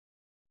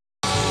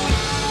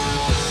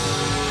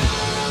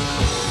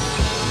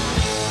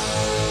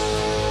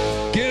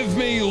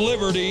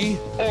liberty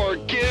or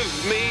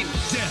give me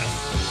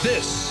death.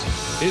 This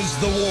is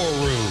The War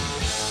Room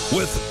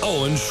with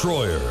Owen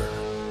Schroyer.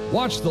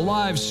 Watch the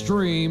live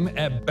stream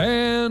at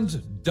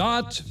band.video.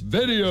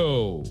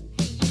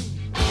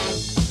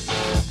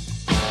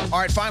 All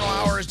right, final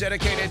hour is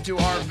dedicated to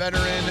our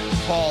veteran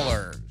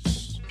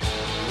callers.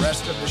 The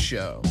rest of the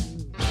show,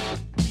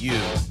 you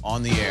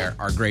on the air,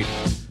 our great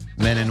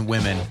men and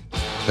women,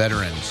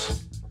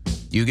 veterans.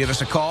 You give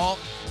us a call.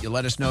 You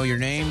let us know your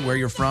name, where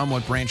you're from,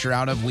 what branch you're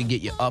out of. We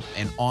get you up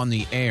and on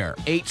the air.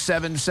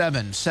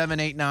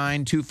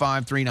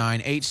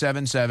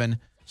 877-789-2539.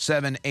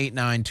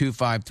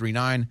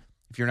 877-789-2539.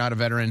 If you're not a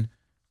veteran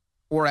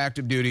or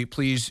active duty,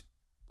 please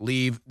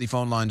leave the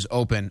phone lines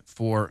open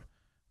for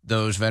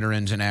those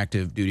veterans and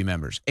active duty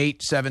members.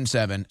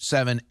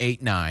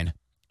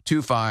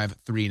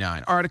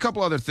 877-789-2539. All right, a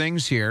couple other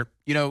things here.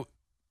 You know,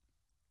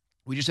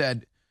 we just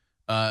had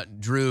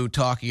Drew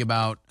talking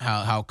about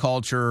how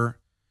culture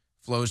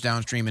flows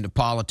downstream into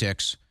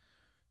politics.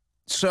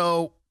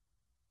 So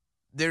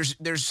there's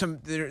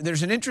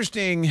an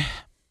interesting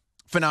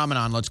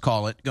phenomenon, let's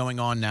call it, going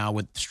on now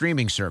with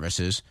streaming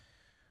services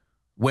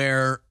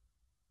where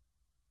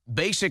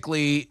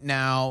basically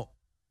now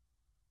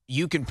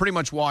you can pretty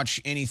much watch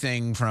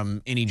anything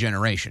from any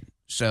generation.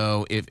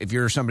 So if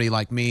you're somebody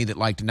like me that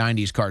liked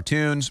 90s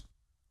cartoons,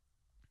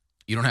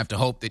 you don't have to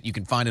hope that you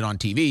can find it on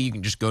TV. You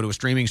can just go to a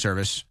streaming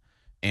service,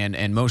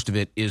 and most of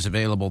it is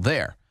available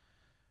there.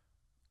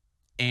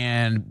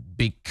 And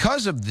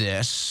because of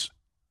this,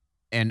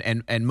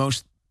 and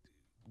most,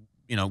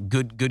 you know,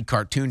 good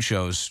cartoon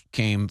shows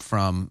came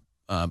from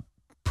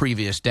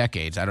previous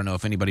decades. I don't know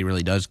if anybody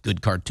really does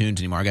good cartoons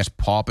anymore. I guess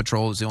Paw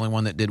Patrol is the only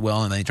one that did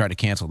well, and they tried to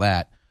cancel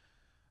that.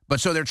 But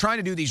so they're trying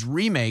to do these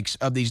remakes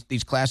of these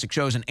classic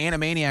shows, and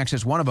Animaniacs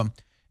is one of them.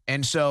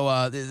 And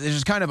so this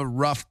is kind of a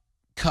rough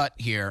cut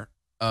here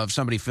of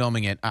somebody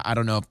filming it. I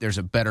don't know if there's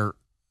a better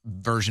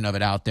version of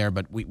it out there,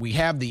 but we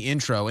have the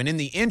intro. And in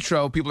the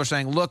intro, people are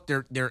saying, look,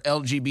 they're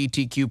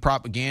LGBTQ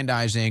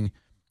propagandizing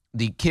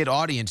the kid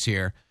audience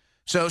here.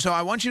 So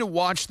I want you to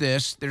watch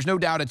this. There's no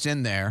doubt it's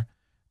in there.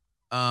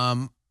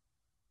 But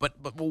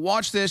we'll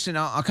watch this, and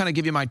I'll kind of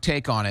give you my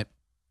take on it.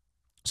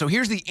 So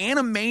here's the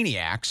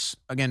Animaniacs,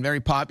 again, very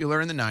popular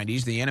in the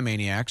 90s, the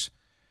Animaniacs.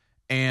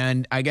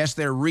 And I guess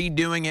they're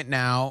redoing it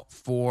now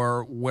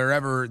for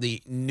wherever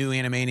the new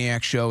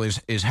Animaniacs show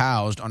is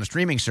housed on a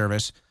streaming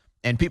service.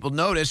 And people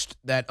noticed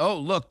that, oh,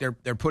 look,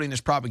 they're putting this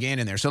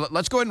propaganda in there. So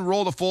let's go ahead and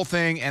roll the full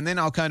thing, and then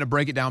I'll kind of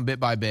break it down bit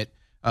by bit.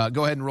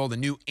 Go ahead and roll the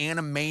new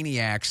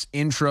Animaniacs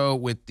intro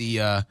with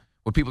the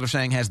what people are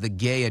saying has the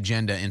gay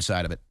agenda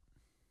inside of it.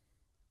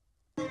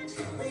 We're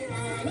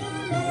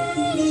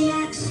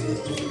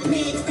Animaniacs.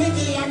 Meet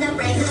Piggy and the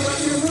brain who want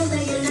to rule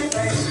the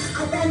universe.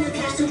 A brand new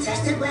cast who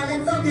tested well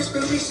and focused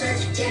group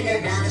research.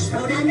 Gender balanced,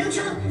 pronoun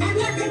neutral, and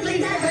ethnically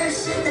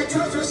diverse. The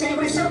trolls will say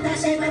we're so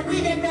passe, but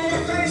we did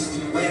better first.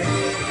 We're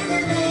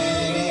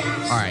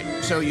Animaniacs. All right,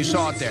 so you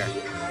saw it there.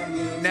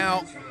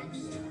 Now,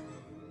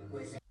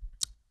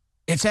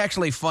 it's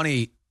actually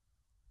funny.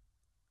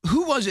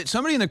 Who was it?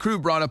 Somebody in the crew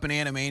brought up an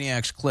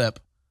Animaniacs clip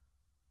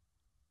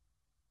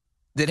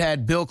that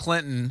had Bill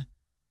Clinton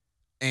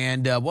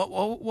and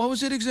what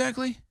was it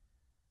exactly?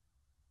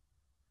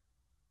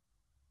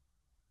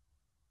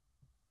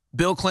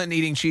 Bill Clinton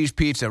eating cheese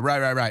pizza.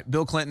 Right.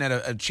 Bill Clinton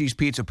at a cheese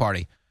pizza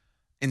party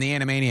in the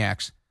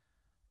Animaniacs.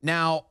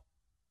 Now,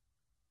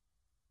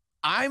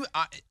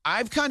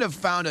 I've kind of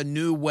found a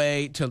new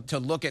way to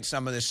look at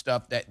some of this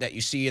stuff that you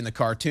see in the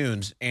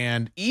cartoons.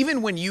 And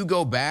even when you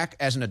go back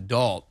as an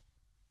adult,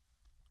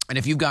 and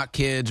if you've got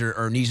kids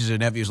or nieces and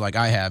nephews like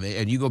I have,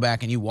 and you go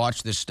back and you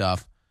watch this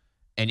stuff,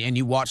 and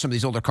you watch some of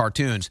these older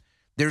cartoons,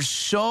 there's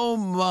so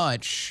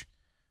much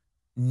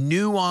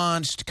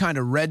nuanced kind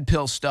of red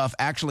pill stuff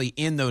actually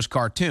in those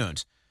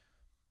cartoons.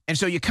 And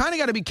so you kind of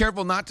got to be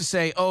careful not to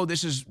say, oh,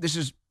 this is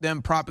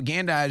them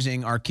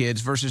propagandizing our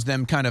kids versus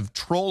them kind of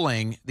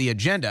trolling the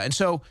agenda. And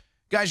so,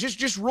 guys,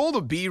 just roll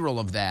the B-roll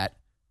of that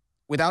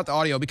without the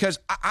audio, because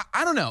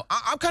I don't know.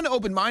 I'm kind of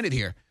open-minded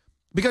here,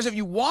 because if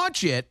you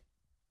watch it,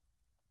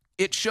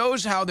 it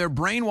shows how they're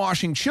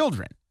brainwashing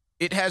children.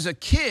 It has a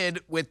kid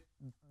with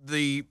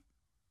the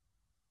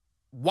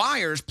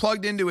wires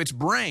plugged into its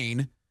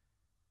brain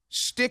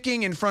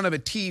sticking in front of a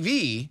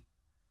TV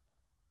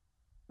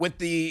with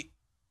the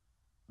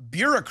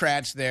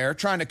bureaucrats there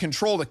trying to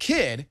control the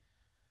kid.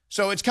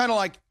 So it's kind of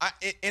like,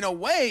 in a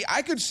way,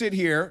 I could sit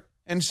here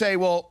and say,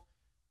 well,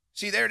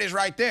 see, there it is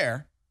right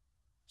there.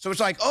 So it's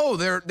like, oh,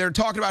 they're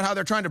talking about how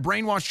they're trying to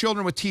brainwash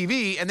children with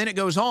TV, and then it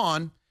goes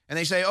on, and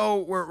they say, oh,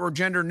 we're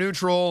gender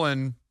neutral,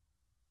 and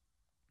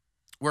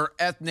we're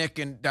ethnic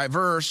and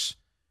diverse.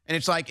 And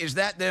it's like, is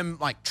that them,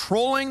 like,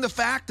 trolling the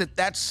fact that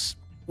that's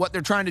what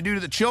they're trying to do to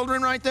the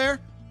children right there?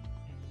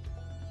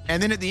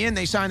 And then at the end,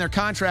 they sign their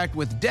contract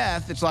with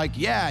death. It's like,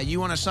 yeah, you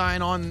want to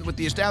sign on with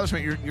the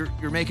establishment,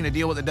 you're making a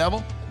deal with the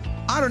devil?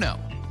 I don't know.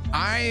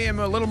 I am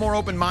a little more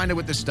open-minded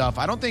with this stuff.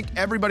 I don't think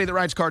everybody that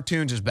writes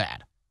cartoons is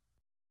bad.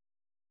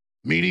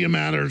 Media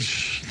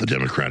Matters, the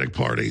Democratic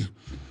Party,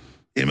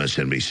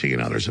 MSNBC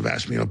and others have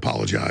asked me to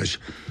apologize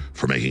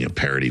for making a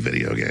parody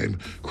video game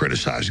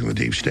criticizing the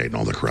deep state and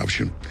all the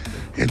corruption.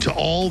 And to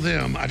all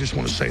them, I just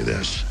want to say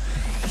this.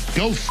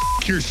 Go f***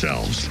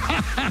 yourselves.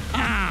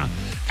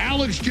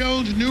 Alex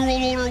Jones' New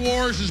World Order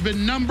Wars has been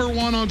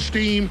 #1 on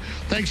Steam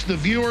thanks to the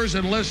viewers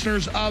and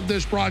listeners of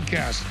this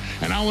broadcast.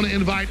 And I want to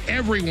invite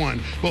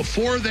everyone,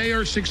 before they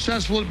are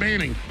successful at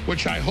banning,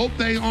 which I hope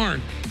they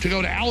aren't, to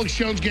go to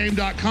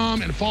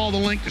alexjonesgame.com and follow the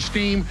link to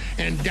Steam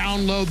and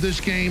download this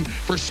game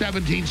for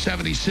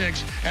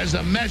 $17.76 as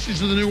a message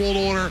to the New World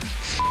Order.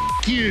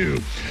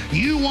 You.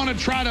 You want to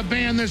try to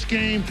ban this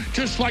game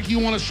just like you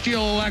want to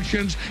steal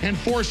elections and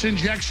force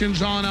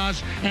injections on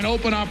us and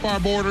open up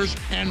our borders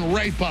and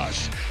rape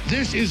us.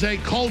 This is a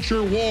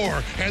culture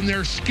war, and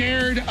they're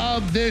scared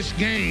of this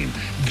game.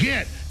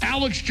 Get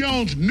Alex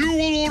Jones' New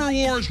World Order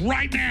Wars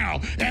right now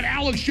at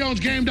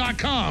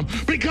alexjonesgame.com,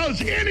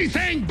 because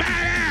anything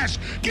badass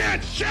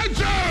gets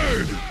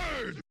censored!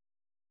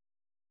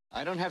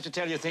 I don't have to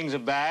tell you things are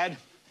bad.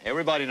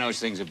 Everybody knows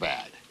things are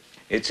bad.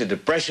 It's a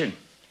depression.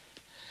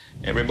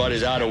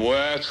 Everybody's out of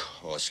work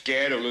or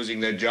scared of losing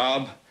their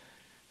job.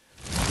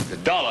 The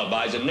dollar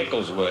buys a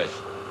nickel's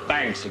worth.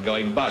 Banks are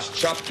going bust.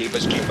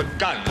 Shopkeepers keep a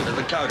gun under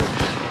the counter.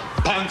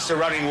 Punks are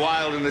running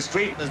wild in the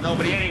street. There's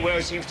nobody anywhere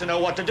who seems to know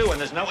what to do,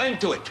 and there's no end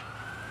to it.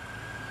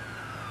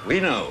 We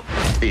know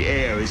the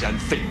air is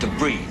unfit to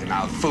breathe and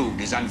our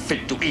food is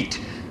unfit to eat.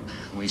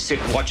 We sit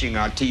watching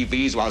our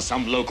TVs while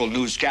some local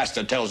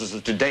newscaster tells us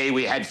that today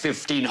we had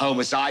 15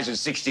 homicides and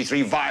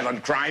 63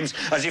 violent crimes,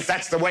 as if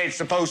that's the way it's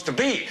supposed to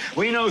be.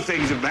 We know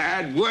things are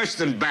bad, worse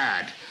than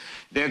bad.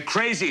 They're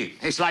crazy.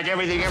 It's like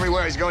everything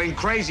everywhere is going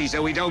crazy,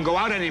 so we don't go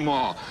out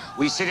anymore.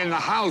 We sit in the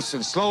house,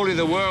 and slowly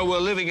the world we're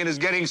living in is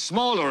getting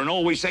smaller, and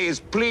all we say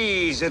is,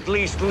 please, at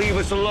least leave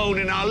us alone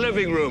in our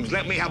living rooms.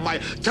 Let me have my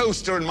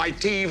toaster and my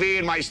TV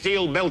and my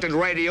steel-belted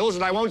radios,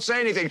 and I won't say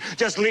anything.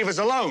 Just leave us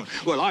alone.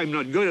 Well, I'm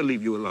not going to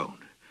leave you alone.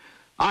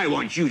 I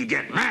want you to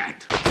get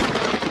mad.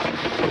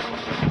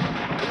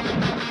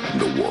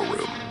 The War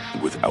Room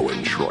with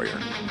Owen Schroyer.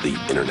 The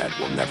internet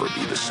will never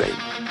be the same.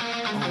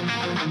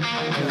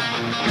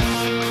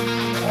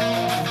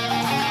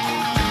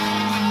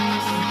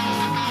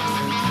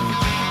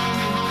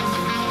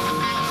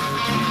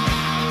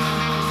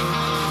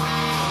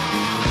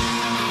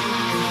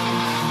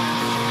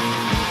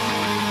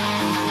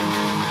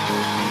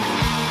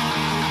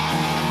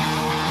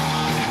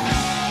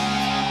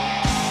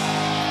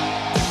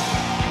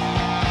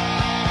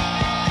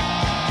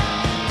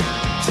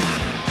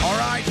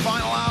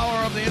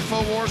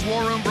 InfoWars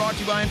War Room, brought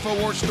to you by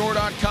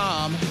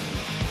InfoWarsStore.com.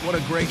 What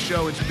a great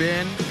show it's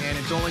been, and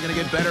it's only going to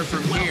get better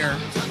from here,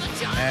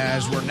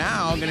 as we're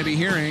now going to be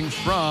hearing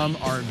from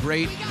our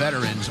great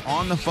veterans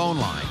on the phone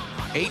line.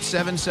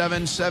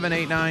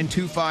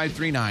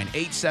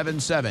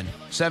 877-789-2539.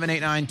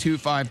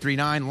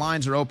 877-789-2539.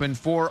 Lines are open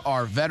for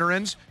our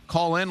veterans.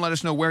 Call in, let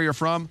us know where you're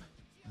from,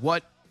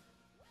 what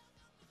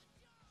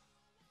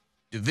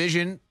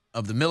division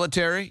of the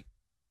military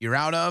you're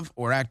out of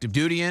or active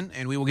duty in,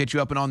 and we will get you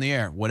up and on the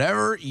air.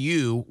 Whatever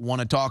you want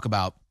to talk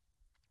about,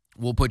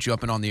 we'll put you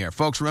up and on the air.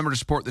 Folks, remember to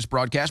support this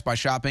broadcast by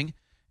shopping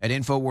at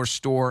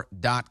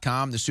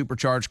InfoWarsStore.com. The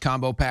Supercharged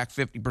Combo Pack,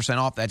 50%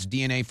 off. That's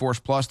DNA Force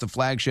Plus, the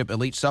flagship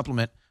elite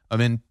supplement of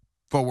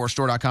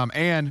InfoWarsStore.com,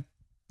 and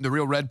the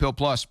Real Red Pill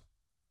Plus.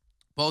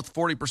 Both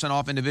 40%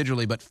 off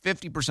individually, but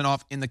 50%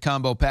 off in the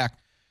combo pack.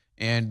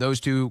 And those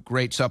two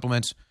great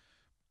supplements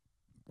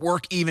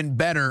work even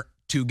better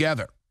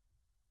together.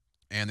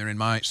 And they're in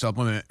my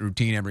supplement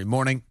routine every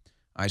morning.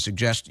 I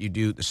suggest you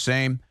do the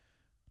same.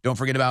 Don't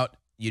forget about,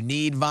 you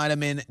need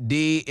vitamin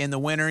D in the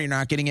winter. You're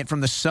not getting it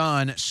from the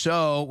sun.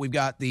 So we've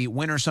got the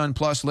Winter Sun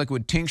Plus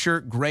liquid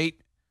tincture,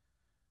 great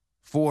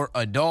for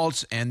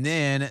adults. And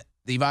then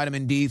the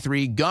vitamin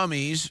D3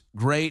 gummies,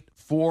 great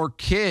for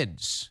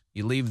kids.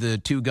 You leave the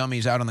 2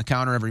 gummies out on the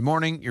counter every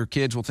morning. Your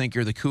kids will think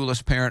you're the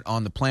coolest parent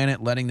on the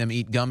planet, letting them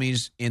eat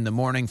gummies in the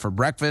morning for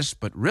breakfast.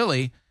 But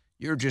really,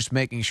 you're just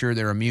making sure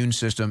their immune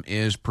system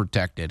is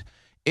protected.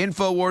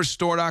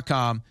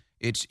 InfoWarsStore.com.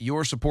 It's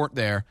your support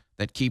there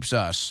that keeps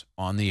us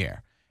on the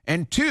air.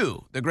 And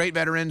to the great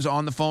veterans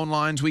on the phone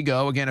lines we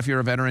go. Again, if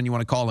you're a veteran, you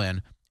want to call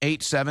in,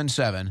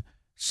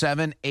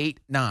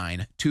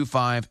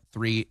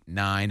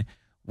 877-789-2539.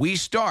 We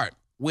start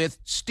with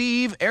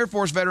Steve, Air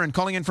Force veteran,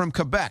 calling in from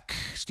Quebec.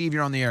 Steve,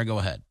 you're on the air. Go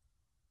ahead.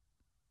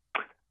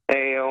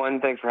 Hey, Owen.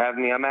 Thanks for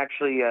having me. I'm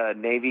actually a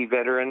Navy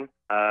veteran.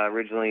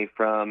 Originally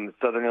from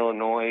Southern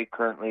Illinois,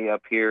 currently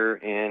up here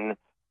in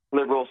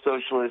liberal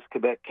socialist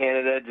Quebec,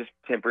 Canada, just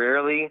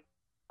temporarily.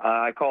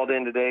 I called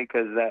in today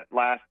because that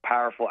last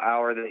powerful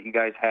hour that you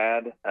guys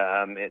had,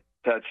 it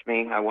touched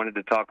me. I wanted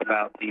to talk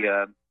about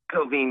the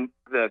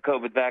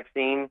COVID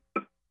vaccine.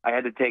 I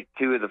had to take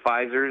 2 of the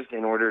Pfizers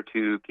in order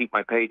to keep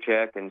my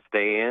paycheck and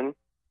stay in.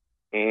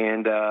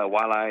 And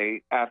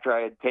after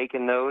I had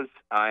taken those,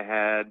 I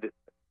had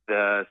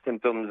the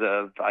symptoms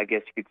of, I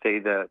guess you could say,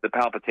 the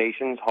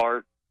palpitations,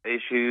 heart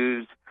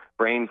issues,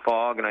 brain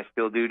fog, and I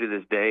still do to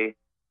this day.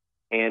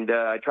 And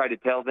I tried to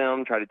tell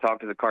them, tried to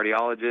talk to the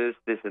cardiologist,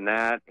 this and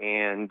that,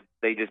 and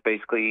they just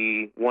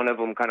basically, one of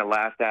them kind of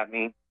laughed at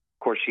me. Of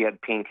course, she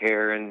had pink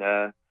hair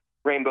and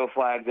rainbow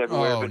flags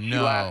everywhere, but she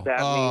laughed at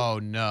me. Oh,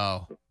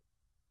 no.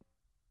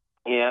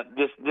 Yeah,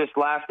 just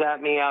laughed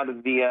at me out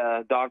of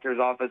the doctor's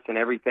office and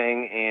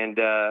everything.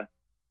 And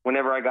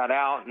whenever I got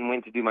out and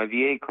went to do my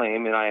VA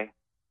claim, and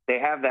they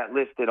have that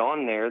listed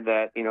on there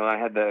that, you know, I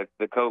had the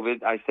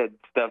COVID. I said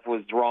stuff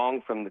was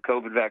wrong from the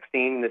COVID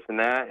vaccine, this and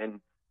that, and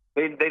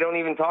they don't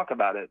even talk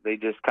about it. They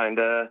just kind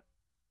of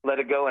let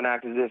it go and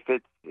act as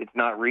if it's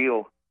not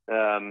real.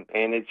 And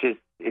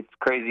it's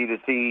crazy to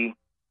see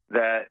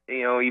that,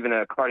 you know, even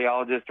a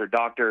cardiologist or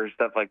doctor or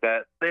stuff like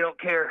that, they don't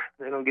care.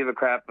 They don't give a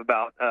crap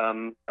about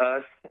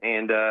us.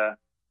 And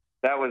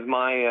that was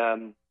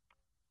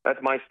that's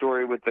my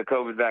story with the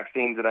COVID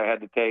vaccines that I had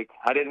to take.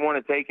 I didn't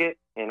want to take it,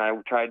 and I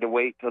tried to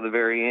wait till the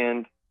very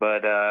end,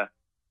 but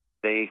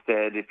they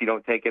said if you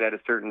don't take it at a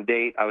certain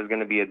date, I was going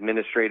to be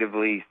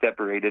administratively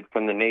separated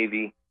from the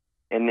Navy.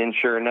 And then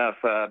sure enough,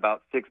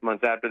 about 6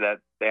 months after that,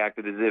 they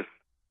acted as if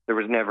there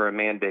was never a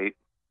mandate.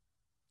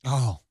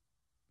 Oh,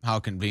 how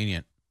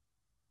convenient.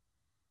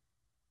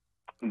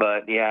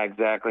 But, yeah,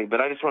 exactly. But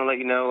I just want to let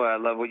you know I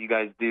love what you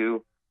guys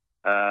do.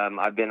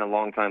 I've been a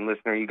long-time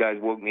listener. You guys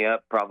woke me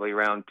up probably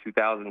around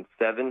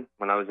 2007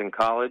 when I was in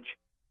college.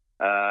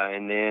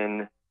 And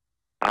then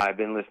I've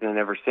been listening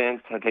ever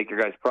since. I take your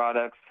guys'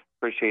 products.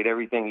 Appreciate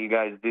everything you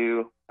guys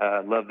do.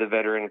 Love the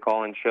veteran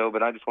call-in show.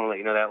 But I just want to let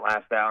you know that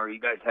last hour you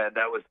guys had,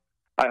 that was,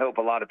 I hope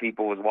a lot of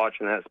people was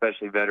watching that,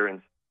 especially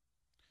veterans.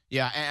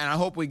 Yeah, and I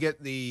hope we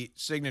get the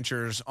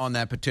signatures on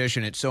that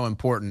petition. It's so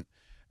important.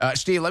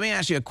 Steve, let me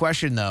ask you a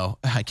question, though.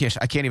 I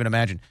can't even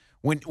imagine.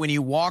 When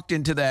you walked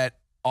into that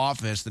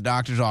office, the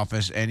doctor's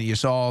office, and you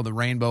saw the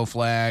rainbow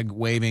flag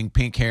waving,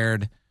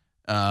 pink-haired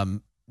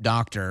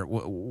doctor,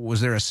 was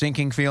there a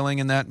sinking feeling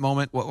in that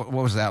moment? What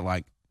was that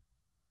like?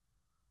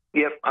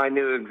 Yep, I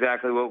knew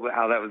exactly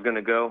how that was going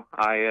to go.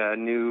 I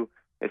knew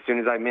as soon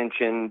as I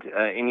mentioned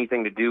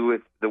anything to do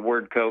with the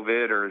word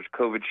COVID or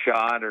COVID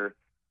shot or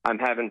I'm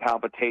having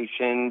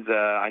palpitations,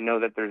 I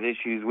know that there's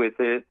issues with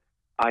it.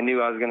 I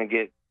knew I was going to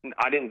get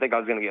I didn't think I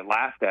was going to get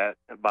laughed at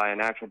by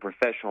an actual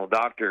professional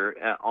doctor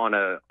on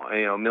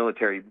a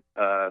military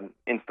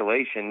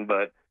installation,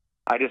 but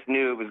I just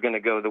knew it was going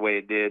to go the way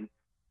it did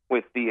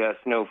with the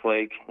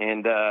snowflake.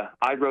 And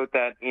I wrote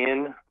that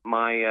in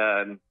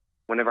my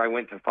whenever I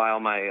went to file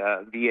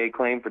my VA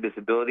claim for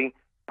disability.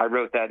 I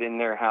wrote that in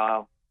there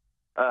how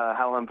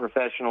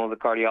unprofessional the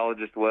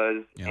cardiologist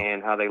was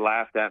and how they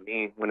laughed at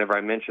me whenever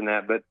I mentioned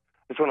that. But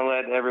I just want to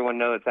let everyone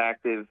know it's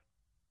active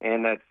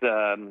and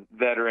that's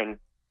veteran.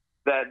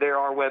 That there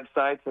are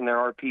websites and there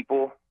are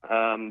people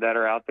that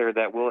are out there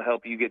that will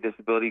help you get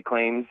disability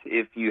claims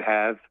if you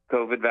have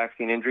COVID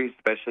vaccine injuries,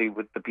 especially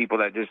with the people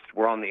that just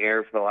were on the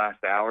air for the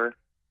last hour.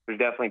 There's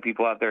definitely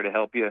people out there to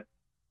help you,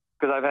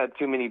 because I've had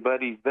too many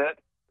buddies that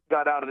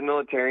got out of the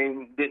military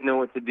and didn't know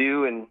what to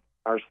do and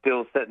are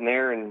still sitting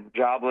there and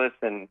jobless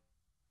and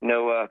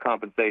no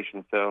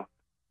compensation. So,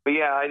 but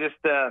yeah, I just,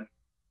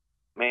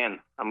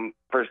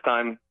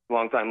 I'm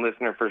long-time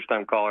listener,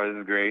 first-time caller.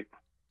 This is great.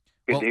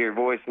 Good to hear your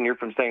voice, and you're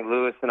from St.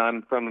 Louis, and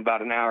I'm from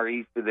about an hour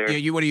east of there.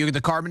 Yeah, what are you,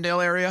 the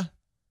Carbondale area?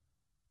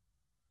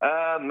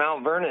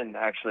 Mount Vernon,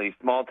 actually,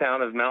 small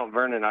town of Mount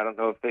Vernon. I don't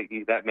know if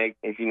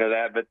you know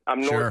that, but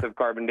I'm north of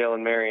Carbondale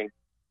and Marion.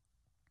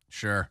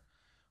 Sure.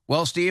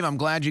 Well, Steve, I'm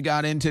glad you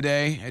got in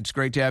today. It's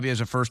great to have you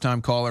as a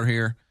first-time caller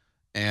here,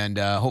 and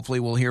hopefully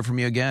we'll hear from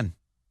you again.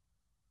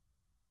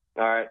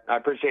 All right. I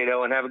appreciate it,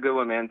 Owen. Have a good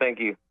one, man. Thank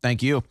you.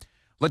 Thank you.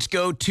 Let's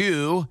go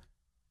to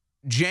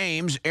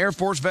James, Air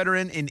Force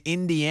veteran in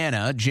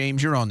Indiana.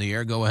 James, you're on the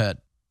air. Go ahead.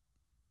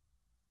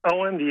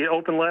 Owen, the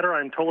open letter,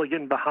 I'm totally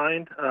getting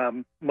behind.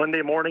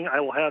 Monday morning, I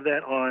will have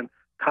that on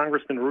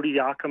Congressman Rudy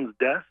Yocum's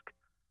desk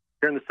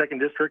here in the 2nd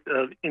District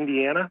of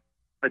Indiana.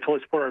 I totally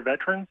support our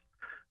veterans.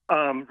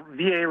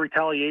 VA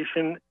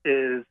retaliation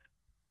is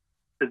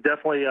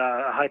definitely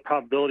a high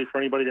probability for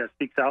anybody that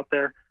speaks out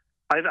there.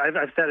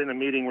 I've sat in a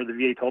meeting where the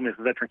VA told me if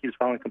a veteran keeps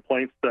filing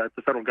complaints, that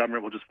the federal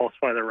government will just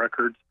falsify their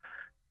records.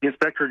 The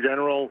Inspector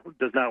General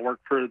does not work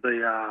for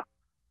the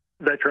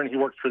veteran. He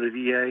works for the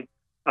VA.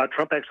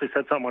 Trump actually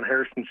said something on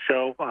Harrison's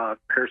show.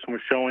 Harrison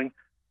was showing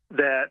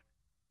that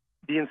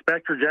the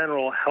Inspector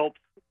General helps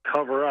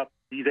cover up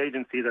these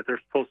agencies that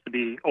they're supposed to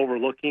be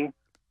overlooking.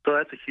 So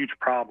that's a huge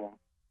problem.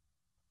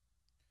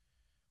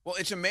 Well,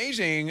 it's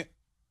amazing.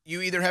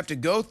 You either have to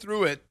go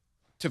through it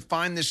to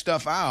find this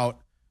stuff out,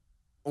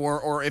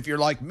 or if you're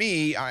like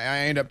me,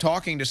 I end up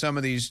talking to some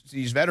of these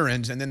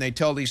veterans, and then they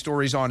tell these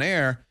stories on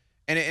air,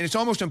 and it's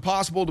almost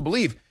impossible to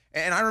believe.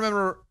 And I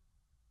remember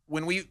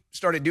when we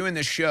started doing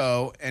this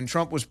show and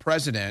Trump was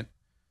president,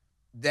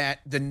 that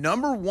the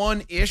number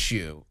one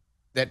issue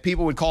that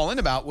people would call in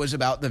about was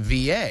about the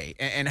VA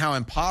and how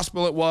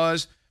impossible it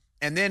was,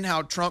 and then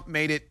how Trump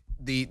made it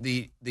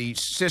the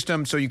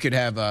system so you could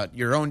have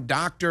your own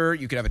doctor,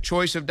 you could have a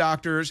choice of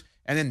doctors,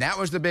 and then that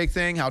was the big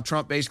thing, how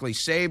Trump basically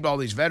saved all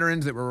these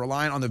veterans that were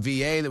relying on the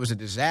VA that was a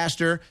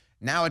disaster.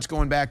 Now it's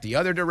going back the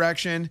other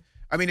direction.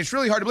 I mean, it's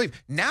really hard to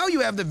believe. Now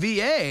you have the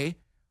VA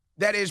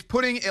that is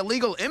putting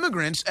illegal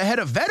immigrants ahead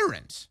of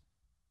veterans.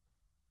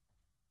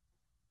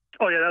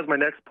 Oh, yeah, that was my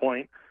next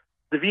point.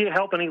 The VA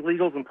helping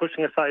illegals and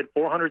pushing aside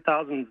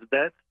 400,000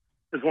 vets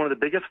is one of the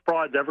biggest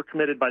frauds ever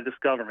committed by this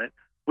government.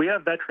 We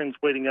have veterans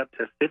waiting up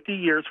to 50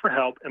 years for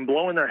help and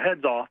blowing their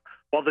heads off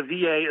while the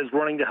VA is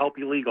running to help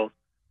illegals.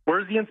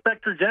 Where's the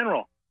Inspector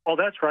General? Oh,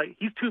 that's right.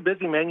 He's too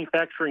busy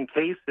manufacturing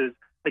cases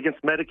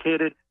against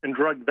medicated and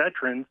drugged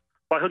veterans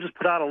while he'll just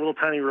put out a little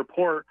tiny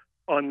report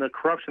on the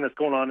corruption that's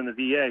going on in the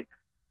VA.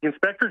 The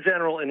Inspector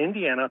General in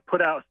Indiana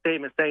put out a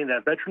statement saying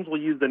that veterans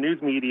will use the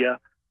news media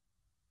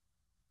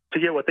to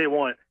get what they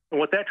want. And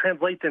what that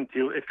translates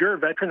into, if you're a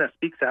veteran that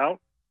speaks out,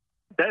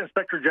 that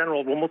Inspector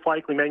General will most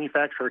likely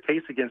manufacture a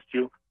case against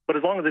you. But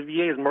as long as the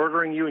VA is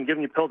murdering you and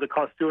giving you pills that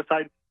cause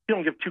suicide, you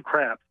don't give two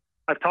craps.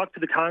 I've talked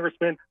to the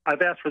congressman.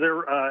 I've asked for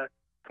their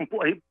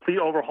complete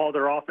overhaul of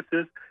their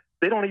offices.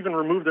 They don't even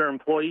remove their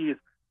employees.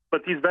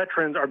 But these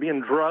veterans are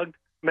being drugged,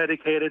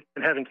 medicated,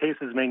 and having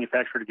cases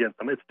manufactured against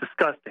them. It's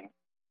disgusting.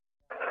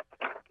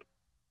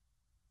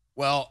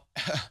 Well,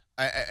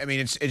 I mean,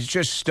 it's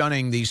just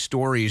stunning, these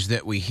stories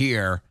that we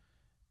hear,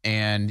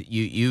 and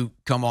you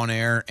come on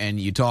air and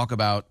you talk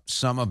about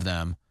some of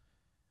them.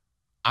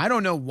 I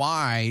don't know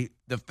why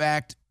the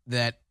fact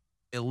that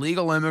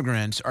illegal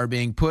immigrants are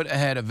being put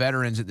ahead of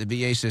veterans at the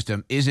VA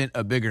system isn't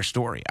a bigger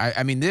story.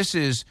 I mean, this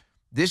is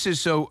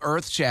so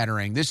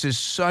earth-shattering. This is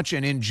such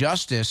an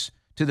injustice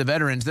to the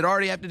veterans that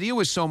already have to deal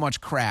with so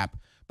much crap.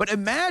 But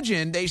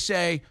imagine they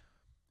say,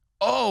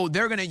 oh,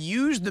 they're going to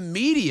use the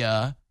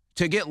media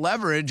to get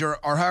leverage, or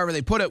however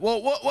they put it.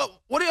 Well,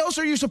 what else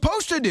are you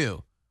supposed to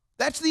do?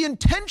 That's the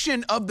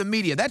intention of the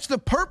media. That's the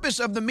purpose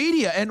of the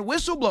media and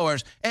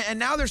whistleblowers. And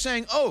now they're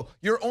saying, oh,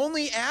 your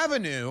only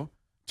avenue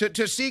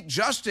to seek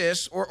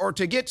justice or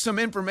to get some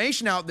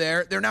information out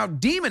there, they're now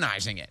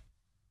demonizing it.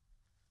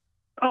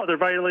 Oh, they're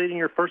violating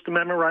your First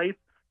Amendment rights,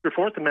 your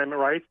Fourth Amendment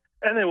rights,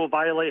 and they will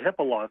violate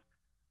HIPAA laws.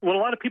 What a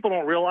lot of people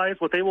don't realize,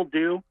 what they will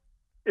do,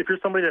 if you're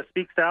somebody that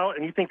speaks out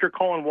and you think you're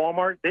calling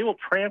Walmart, they will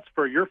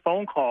transfer your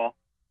phone call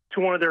to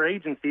one of their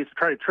agencies to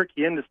try to trick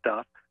you into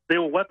stuff. They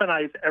will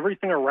weaponize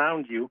everything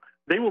around you.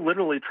 They will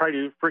literally try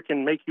to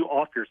freaking make you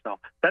off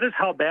yourself. That is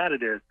how bad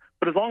it is.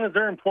 But as long as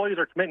their employees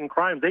are committing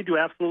crimes, they do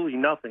absolutely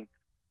nothing.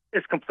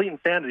 It's complete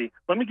insanity.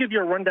 Let me give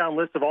you a rundown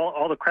list of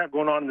all the crap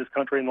going on in this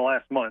country in the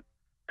last month.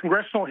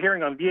 Congressional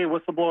hearing on VA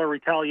whistleblower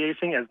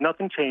retaliation as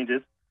nothing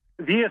changes.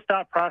 VA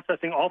stopped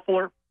processing all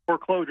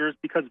foreclosures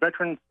because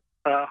veterans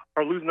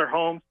are losing their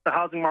homes. The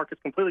housing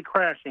market's completely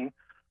crashing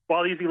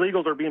while these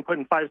illegals are being put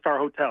in five-star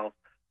hotels.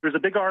 There's a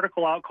big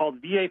article out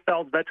called VA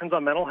Fails Veterans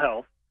on Mental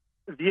Health,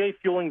 VA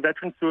Fueling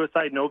Veteran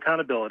Suicide, No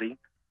Accountability.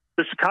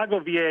 The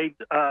Chicago VA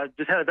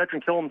just had a veteran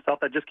kill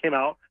himself that just came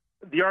out.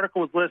 The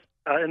article is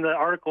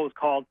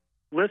called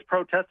List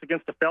Protests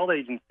Against a Failed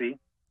Agency.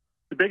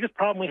 The biggest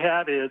problem we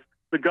have is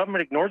the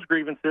government ignores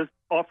grievances,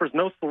 offers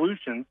no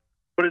solutions,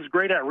 but is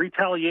great at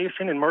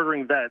retaliation and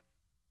murdering vets.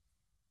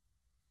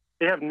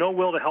 They have no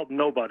will to help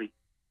nobody.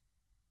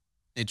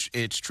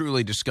 It's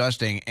truly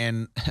disgusting.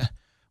 And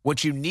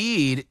what you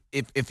need,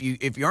 if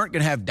you aren't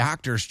going to have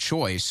doctor's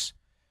choice,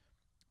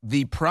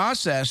 the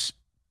process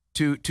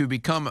to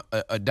become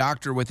a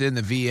doctor within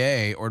the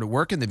VA or to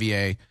work in the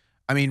VA,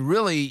 I mean,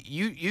 really,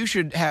 you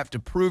should have to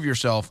prove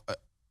yourself.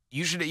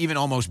 You should even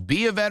almost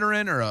be a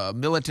veteran or a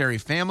military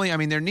family. I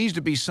mean, there needs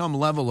to be some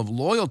level of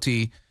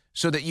loyalty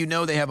so that you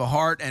know they have a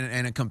heart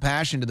and a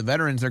compassion to the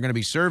veterans they're going to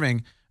be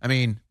serving. I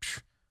mean,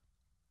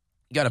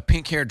 you got a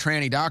pink-haired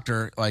tranny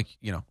doctor,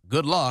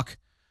 good luck.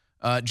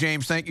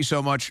 James, thank you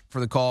so much for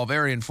the call.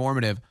 Very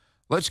informative.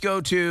 Let's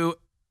go to,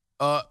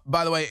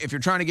 by the way, if you're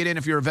trying to get in,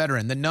 if you're a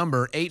veteran, the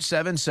number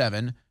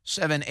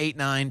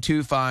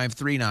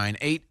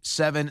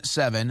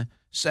 877-789-2539,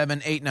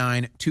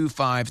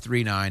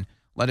 877-789-2539.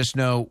 Let us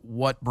know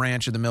what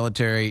branch of the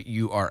military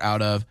you are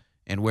out of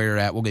and where you're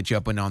at. We'll get you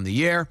up and on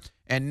the air.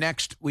 And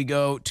next we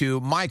go to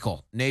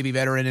Michael, Navy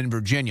veteran in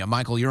Virginia.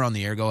 Michael, you're on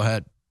the air. Go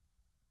ahead.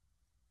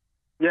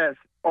 Yes,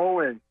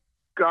 Owen.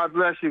 God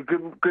bless you.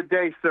 Good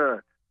day,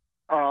 sir.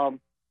 You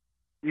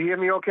hear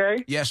me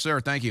okay? Yes,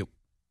 sir. Thank you.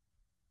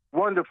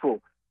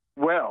 Wonderful.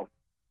 Well,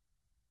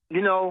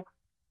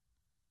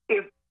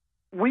 if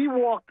we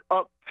walked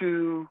up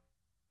to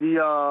these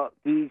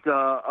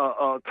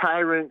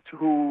tyrants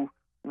who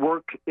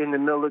work in the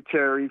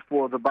military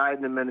for the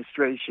Biden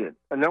administration,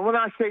 and then when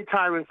I say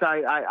tyrants,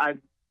 I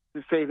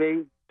say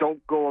they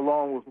don't go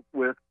along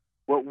with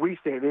what we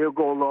say. They'll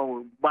go along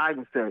with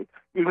Biden say,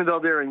 even though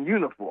they're in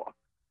uniform.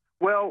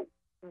 Well,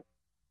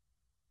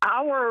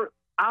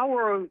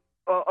 our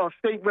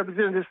state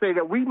representatives say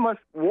that we must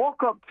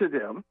walk up to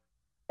them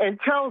and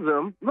tell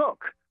them,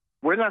 look,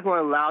 we're not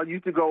going to allow you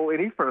to go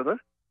any further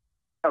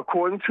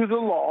according to the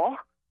law.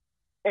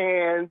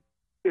 And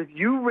if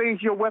you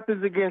raise your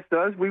weapons against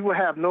us, we will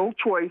have no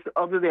choice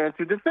other than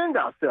to defend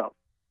ourselves.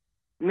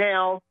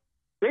 Now,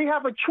 they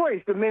have a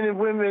choice, the men and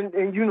women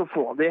in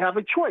uniform. They have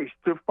a choice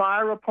to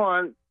fire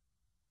upon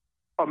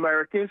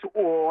Americans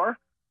or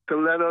to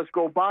let us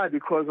go by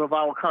because of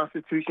our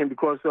Constitution,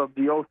 because of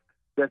the oath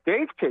that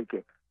they've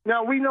taken.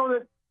 Now, we know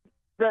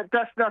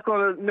that's not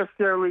going to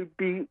necessarily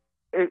be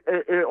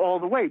all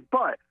the way,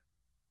 but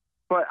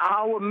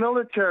our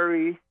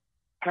military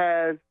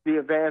has the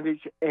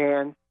advantage,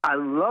 and I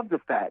love the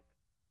fact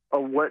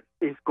of what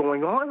is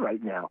going on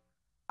right now.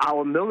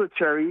 Our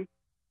military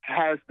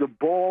has the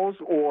balls,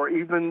 or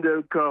even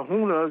the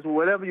kahunas,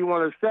 whatever you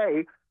want to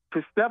say,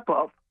 to step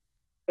up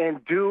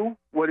and do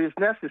what is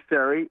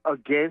necessary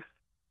against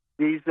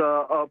these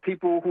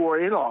people who are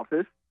in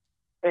office.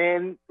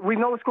 And we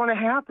know it's going to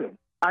happen.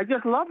 I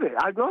just love it.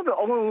 I love it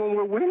only when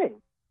we're winning.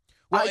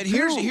 Well, and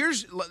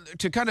here's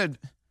to kind of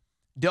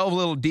delve a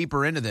little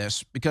deeper into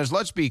this, because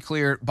let's be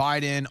clear,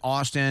 Biden,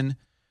 Austin,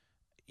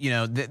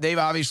 they've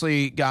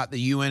obviously got the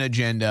UN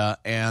agenda,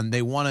 and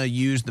they want to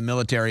use the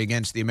military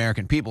against the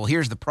American people.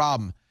 Here's the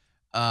problem.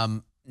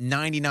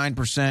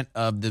 99%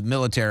 of the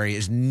military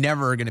is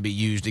never going to be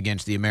used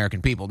against the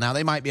American people. Now,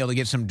 they might be able to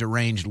get some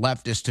deranged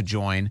leftists to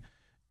join,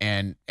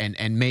 and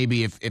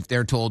maybe if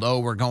they're told, oh,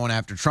 we're going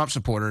after Trump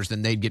supporters,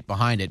 then they'd get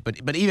behind it.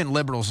 But even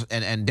liberals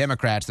and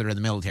Democrats that are in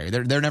the military,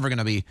 they're never going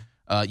to be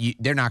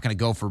they're not going to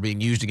go for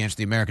being used against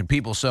the American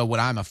people. So what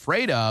I'm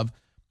afraid of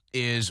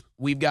is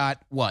we've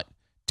got,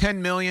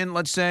 10 million,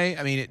 let's say.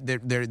 I mean,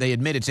 they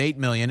admit it's 8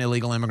 million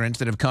illegal immigrants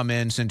that have come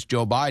in since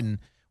Joe Biden.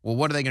 Well,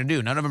 what are they going to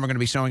do? None of them are going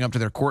to be showing up to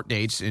their court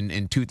dates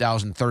in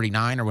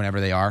 2039 or whenever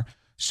they are.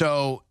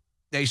 So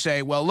they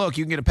say, well, look,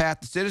 you can get a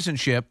path to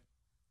citizenship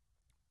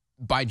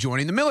by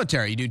joining the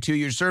military. You do 2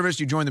 years service,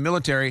 you join the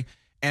military,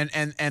 and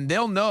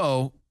they'll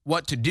know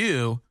what to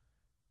do,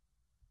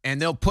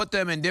 and they'll put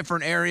them in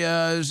different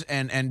areas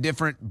and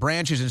different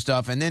branches and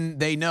stuff, and then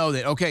they know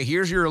that, okay,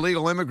 here's your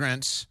illegal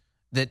immigrants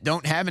that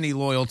don't have any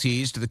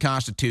loyalties to the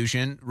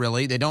Constitution,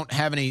 really. They don't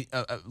have any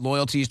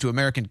loyalties to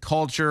American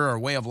culture or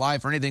way of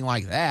life or anything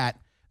like that.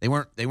 They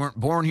weren't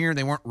born here.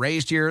 They weren't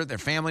raised here. Their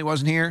family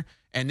wasn't here.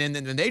 And then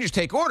they just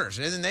take orders,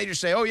 and then they just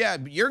say, oh, yeah,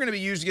 you're going to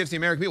be used against the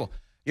American people.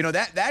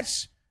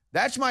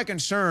 That's my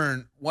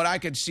concern, what I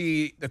could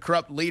see the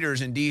corrupt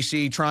leaders in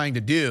D.C. trying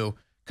to do,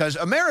 because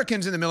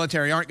Americans in the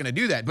military aren't going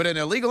to do that, but an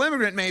illegal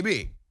immigrant may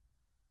be.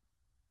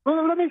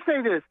 Well, let me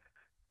say this.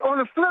 On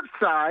the flip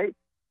side,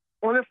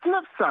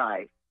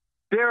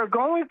 there are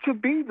going to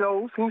be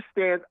those who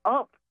stand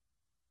up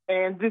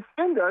and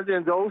defend us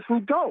and those who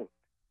don't.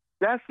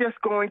 That's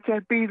just going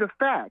to be the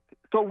fact.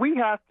 So we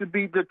have to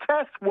be, the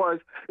test was,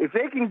 if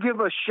they can give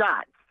us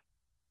shots,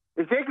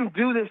 if they can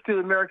do this to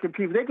the American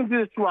people, they can do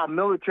this to our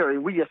military,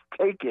 we just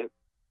take it.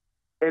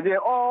 And then,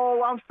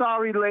 oh, I'm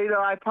sorry later,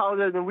 I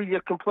apologize, and we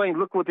just complain,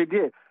 look what they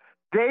did.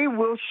 They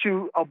will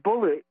shoot a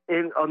bullet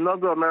in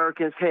another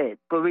American's head,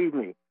 believe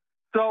me.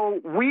 So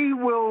we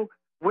will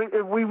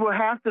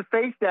have to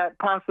face that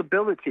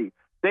possibility.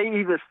 They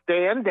either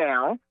stand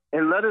down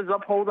and let us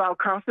uphold our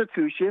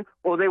Constitution,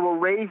 or they will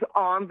raise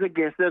arms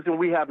against us, and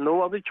we have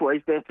no other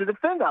choice than to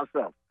defend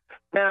ourselves.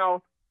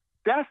 Now,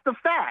 that's the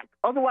fact.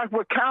 Otherwise,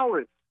 we're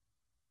cowards.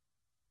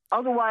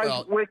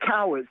 We're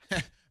cowards.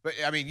 But,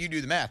 I mean, you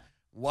do the math.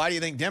 Why do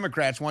you think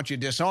Democrats want you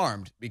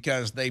disarmed?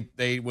 Because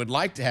they would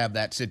like to have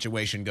that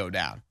situation go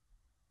down.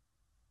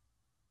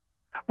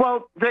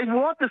 Well, they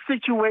want the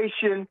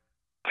situation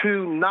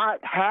to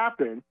not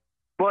happen,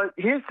 but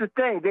here's the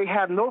thing. They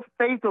have no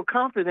faith or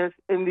confidence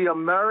in the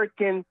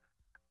American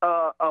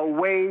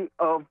way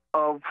of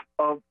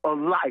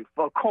life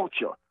or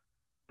culture.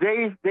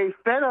 They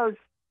fed us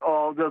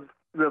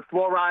the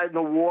fluoride in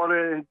the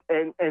water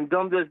and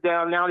dumbed us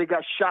down. Now they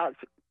got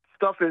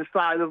stuff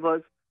inside of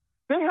us.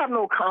 They have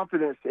no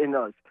confidence in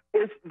us.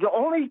 It's the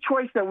only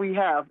choice that we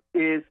have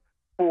is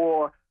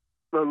for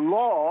the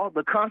law,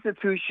 the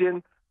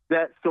Constitution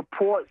that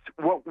supports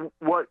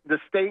what the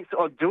states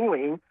are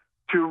doing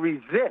to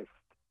resist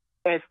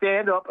and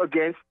stand up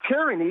against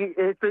tyranny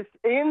if it's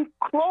in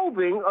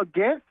clothing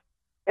against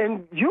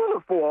in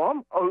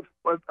uniform or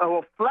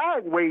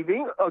flag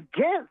waving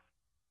against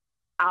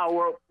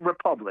our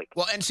republic.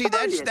 Well, and see,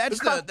 that's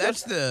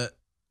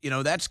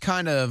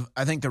kind of,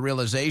 I think, the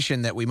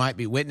realization that we might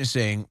be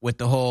witnessing with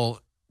the whole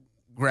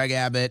Greg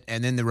Abbott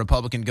and then the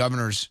Republican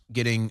governors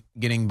getting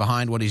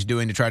behind what he's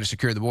doing to try to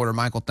secure the border.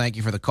 Michael, thank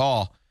you for the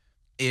call.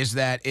 Is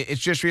that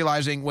it's just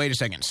realizing, wait a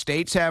second,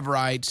 states have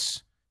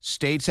rights,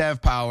 states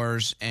have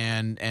powers,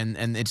 and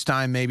it's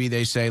time maybe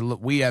they say, look,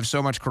 we have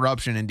so much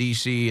corruption in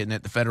D.C. and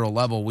at the federal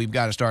level, we've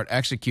got to start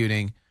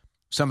executing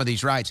some of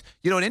these rights.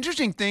 An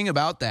interesting thing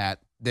about that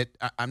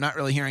I'm not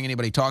really hearing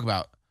anybody talk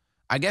about,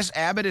 I guess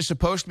Abbott is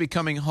supposed to be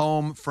coming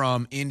home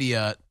from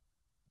India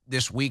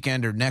this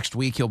weekend or next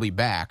week. He'll be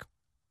back.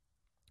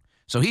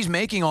 So he's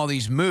making all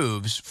these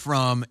moves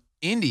from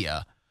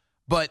India,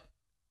 but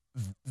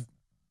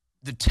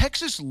the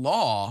Texas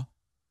law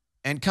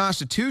and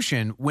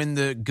Constitution, when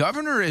the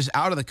governor is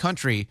out of the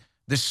country,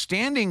 the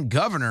standing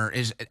governor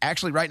is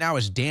actually right now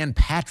is Dan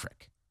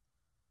Patrick.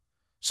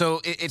 So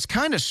it's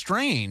kind of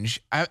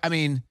strange. I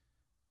mean,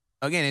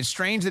 again, it's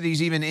strange that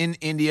he's even in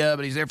India,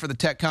 but he's there for the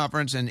tech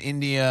conference and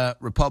India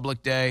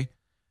Republic Day.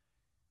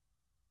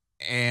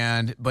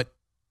 But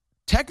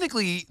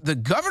technically, the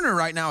governor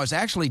right now is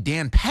actually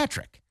Dan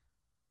Patrick.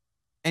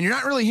 And you're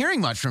not really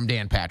hearing much from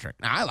Dan Patrick.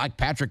 Now, I like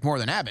Patrick more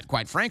than Abbott,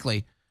 quite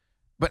frankly,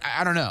 but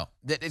I don't know.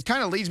 It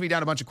kind of leads me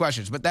down a bunch of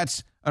questions, but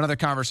that's another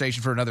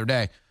conversation for another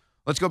day.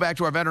 Let's go back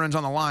to our veterans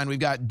on the line. We've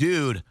got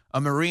Dude, a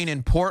Marine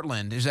in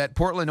Portland. Is that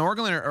Portland,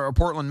 Oregon, or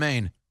Portland,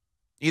 Maine?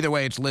 Either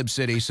way, it's Lib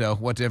City, so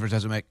what difference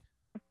does it make?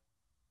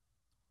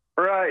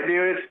 Right,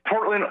 dude. It's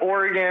Portland,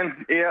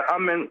 Oregon. Yeah,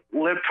 I'm in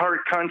libtard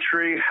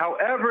country.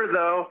 However,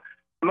 though,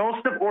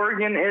 most of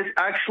Oregon is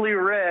actually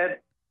red,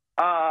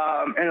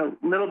 and a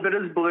little bit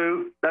is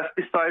blue. That's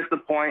besides the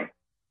point.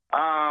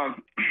 I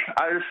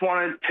just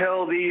want to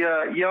tell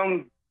the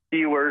young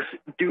viewers,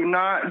 do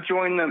not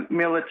join the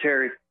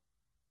military.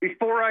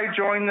 Before I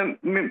joined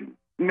the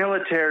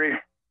military,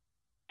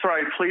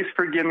 sorry, please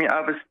forgive me. I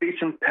have a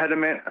speech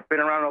impediment. I've been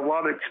around a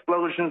lot of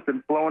explosions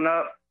and blown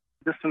up,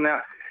 this and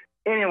that.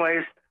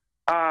 Anyways,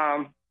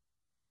 the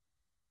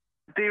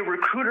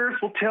recruiters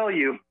will tell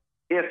you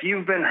if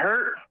you've been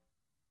hurt,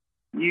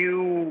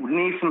 you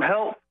need some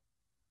help,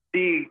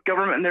 the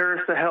government there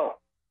is to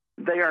help.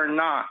 They are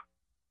not.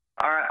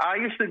 All right, I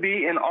used to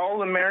be an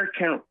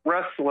all-American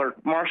wrestler,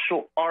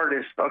 martial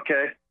artist,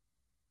 okay?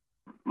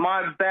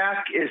 My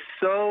back is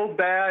so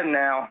bad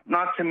now,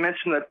 not to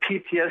mention the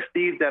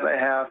PTSD that I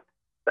have,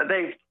 that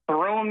they've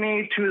thrown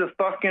me to the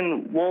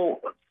fucking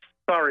wolves.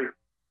 Sorry.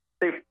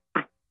 They've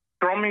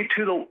thrown me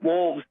to the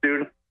wolves,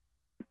 dude.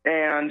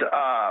 And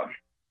I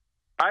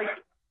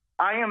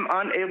am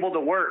unable to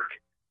work.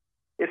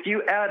 If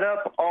you add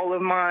up all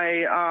of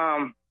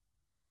my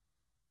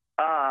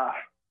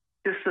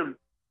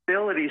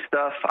disability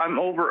stuff, I'm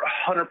over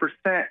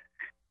 100%,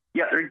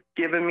 yet they're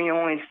giving me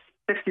only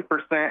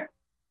 60%,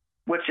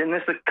 which in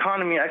this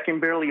economy I can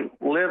barely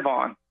live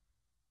on.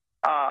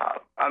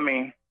 I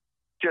mean,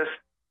 just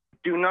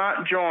do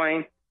not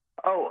join.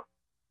 Oh,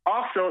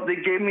 also, they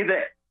gave me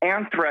the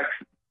anthrax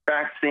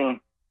vaccine.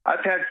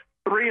 I've had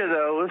 3 of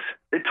those.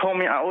 They told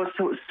me I was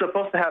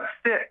supposed to have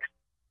 6.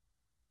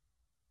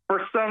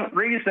 For some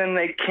reason,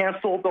 they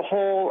canceled the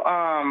whole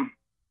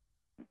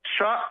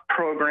shot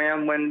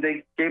program when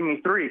they gave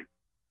me 3.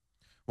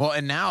 Well,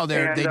 and now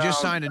they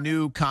just signed a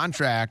new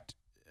contract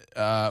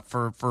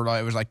for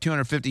it was like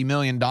 $250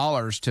 million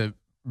to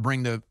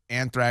bring the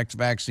anthrax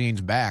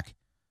vaccines back.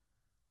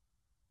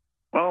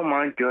 Oh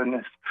my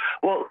goodness.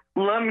 Well,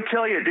 let me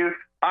tell you, dude,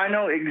 I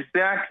know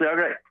exactly.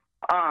 Okay.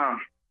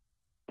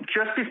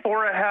 Just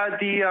before I had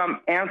the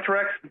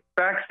anthrax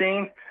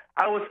vaccine,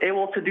 I was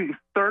able to do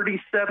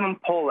 37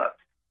 pull-ups.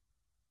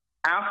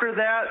 After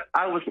that,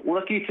 I was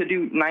lucky to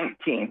do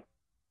 19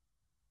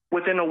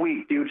 within a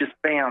week, dude. Just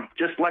bam,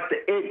 just like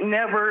it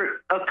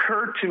never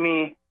occurred to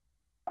me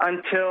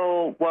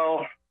until,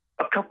 well,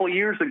 a couple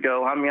years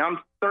ago. I mean, I'm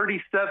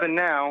 37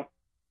 now.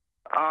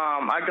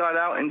 I got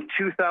out in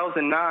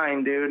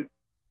 2009, dude.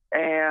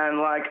 And,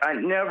 like, I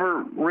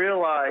never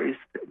realized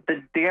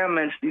the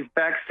damage these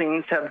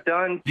vaccines have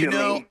done to me. You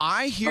know,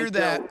 I hear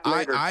that.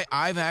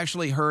 I've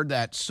actually heard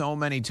that so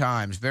many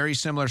times. Very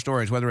similar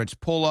stories, whether it's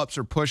pull-ups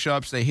or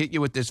push-ups. They hit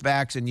you with this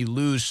vax and you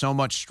lose so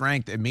much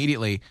strength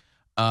immediately.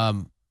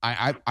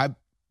 I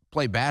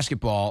play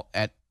basketball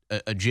at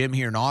a gym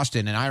here in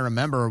Austin, and I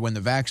remember when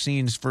the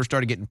vaccines first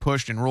started getting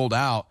pushed and rolled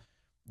out,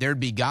 there'd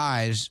be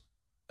guys,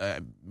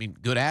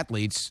 good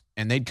athletes,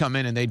 and they'd come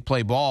in and they'd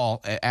play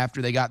ball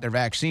after they got their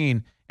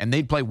vaccine, and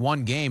they'd play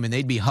one game, and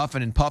they'd be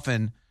huffing and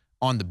puffing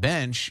on the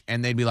bench,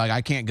 and they'd be like,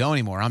 I can't go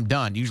anymore. I'm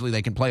done. Usually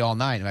they can play all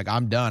night. Like,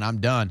 I'm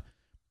done.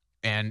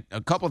 And a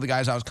couple of the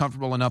guys I was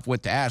comfortable enough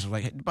with to ask was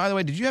like, hey, by the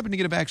way, did you happen to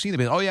get a vaccine? They'd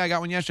be like, oh, yeah, I got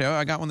one yesterday. Oh,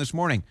 I got one this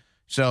morning.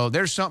 So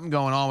there's something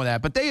going on with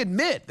that. But they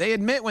admit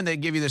when they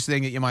give you this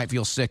thing that you might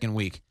feel sick and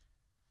weak.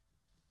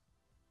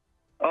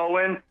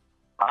 Owen,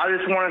 I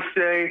just want to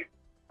say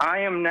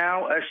I am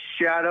now a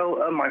shadow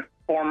of my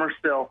former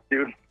self,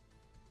 dude.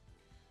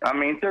 I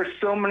mean, there's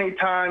so many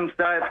times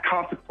that I've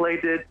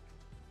contemplated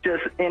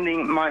just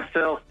ending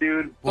myself,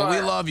 dude. Well, we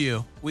love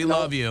you. We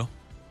love you.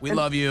 We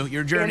love you.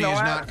 Your journey is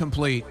not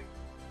complete.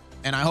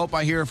 And I hope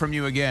I hear from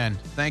you again.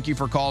 Thank you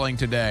for calling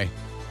today.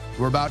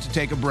 We're about to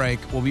take a break.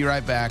 We'll be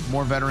right back.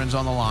 More veterans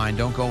on the line.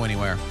 Don't go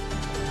anywhere.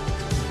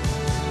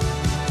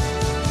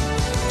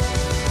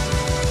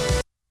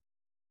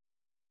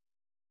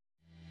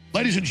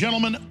 Ladies and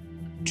gentlemen,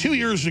 2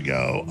 years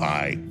ago,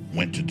 I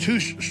went to 2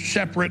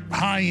 separate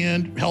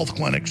high-end health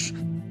clinics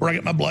where I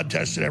get my blood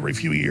tested every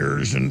few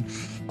years and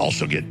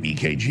also get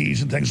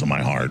EKGs and things on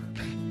my heart.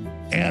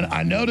 And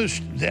I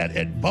noticed that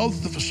at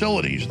both the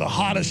facilities, the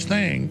hottest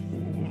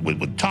thing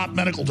with top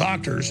medical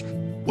doctors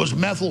was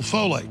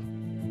methylfolate.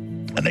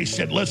 And they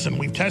said, listen,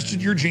 we've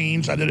tested your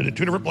genes. I did it at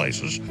 2 different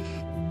places.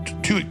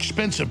 2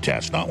 expensive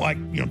tests, not like,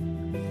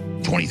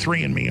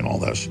 23andMe and all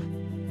this.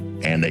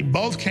 And they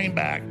both came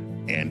back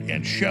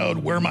and showed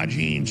where my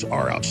genes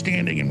are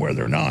outstanding and where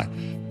they're not.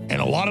 And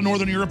a lot of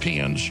Northern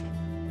Europeans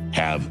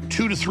have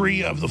 2 to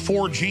 3 of the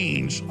 4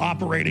 genes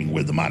operating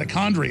with the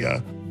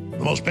mitochondria,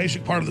 the most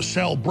basic part of the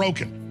cell,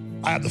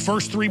 broken. I have the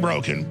first 3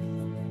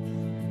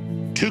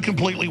 broken, 2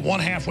 completely, 1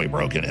 halfway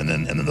broken, and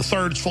then the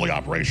third is fully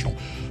operational.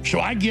 So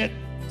I get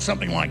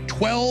something like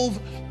 12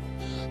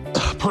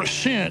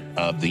 percent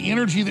of the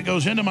energy that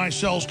goes into my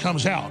cells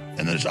comes out.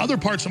 And there's other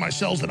parts of my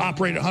cells that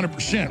operate at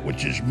 100%,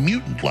 which is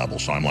mutant level.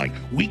 So I'm like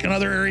weak in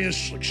other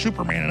areas, like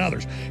Superman and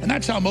others. And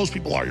that's how most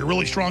people are. You're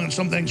really strong in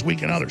some things,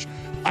 weak in others.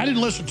 I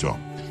didn't listen to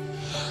them.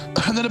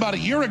 And then about a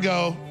year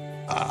ago,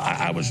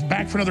 I was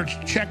back for another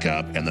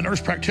checkup, and the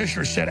nurse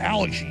practitioner said,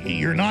 Alex,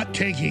 you're not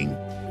taking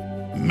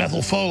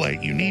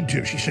methylfolate. You need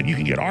to. She said, you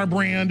can get our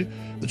brand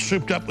that's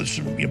souped up with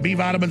some B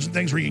vitamins and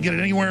things where you can get it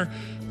anywhere,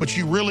 but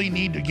you really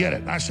need to get it.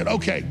 And I said,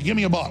 okay, give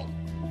me a bottle.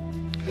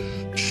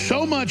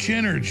 So much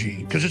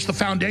energy, because it's the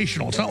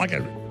foundational. It's not like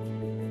a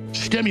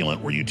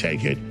stimulant where you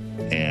take it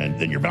and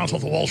then you're bouncing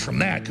off the walls from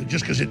that,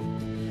 just because it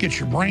gets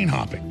your brain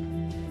hopping.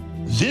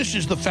 This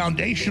is the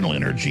foundational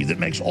energy that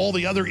makes all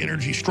the other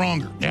energy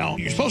stronger. Now,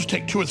 you're supposed to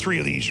take 2 or 3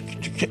 of these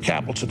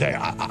tablets a day.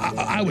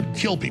 I would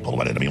kill people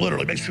with it. I mean,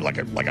 literally, it makes me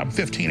feel like I'm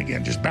 15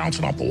 again, just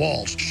bouncing off the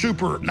walls.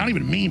 Super, not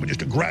even mean, but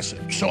just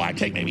aggressive. So I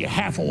take maybe a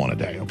half of one a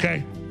day,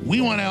 okay? We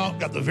went out,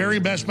 got the very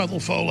best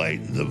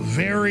methylfolate, the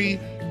very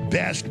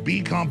best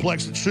B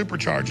complex that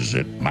supercharges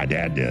it. My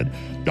dad did.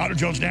 Dr.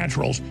 Jones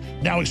Naturals.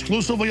 Now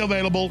exclusively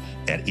available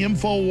at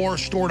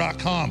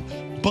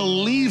InfoWarsStore.com.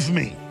 Believe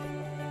me.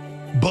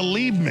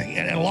 Believe me,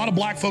 and a lot of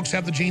black folks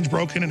have the genes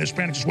broken, and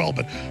Hispanics as well,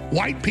 but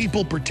white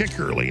people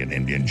particularly,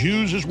 and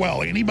Jews as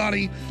well,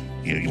 anybody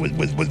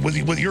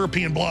with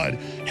European blood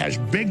has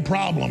big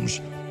problems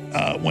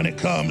when it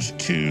comes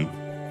to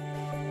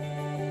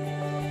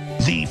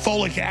the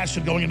folic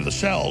acid going into the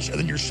cells, and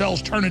then your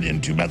cells turn it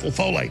into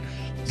methylfolate.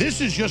 This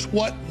is just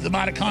what the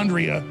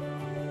mitochondria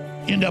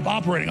end up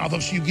operating off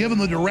of. So you give them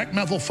the direct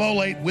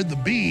methylfolate with the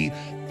B,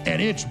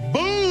 and it's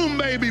boom,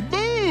 baby,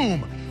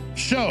 boom.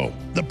 So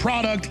the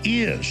product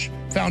is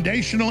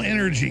foundational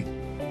energy,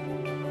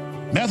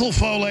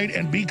 methylfolate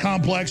and B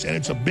complex, and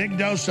it's a big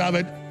dose of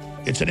it.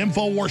 It's at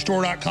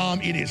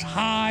InfoWarsStore.com. It is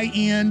high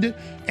end,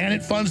 and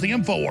it funds the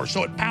InfoWar.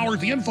 So it powers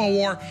the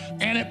InfoWar,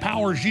 and it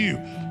powers you.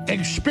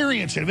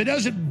 Experience it. If it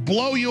doesn't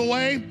blow you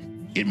away,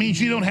 it means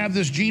you don't have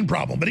this gene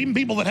problem. But even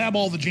people that have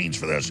all the genes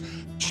for this,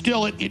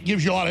 still it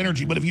gives you a lot of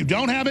energy. But if you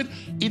don't have it,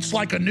 it's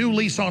like a new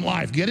lease on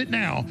life. Get it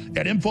now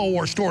at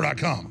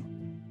InfoWarsStore.com.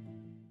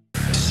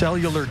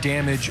 Cellular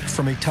damage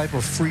from a type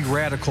of free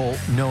radical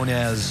known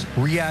as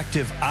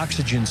reactive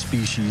oxygen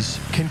species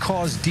can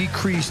cause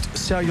decreased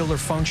cellular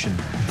function.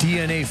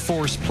 DNA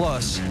Force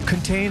Plus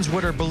contains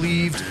what are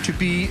believed to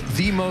be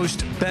the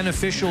most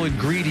beneficial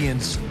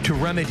ingredients to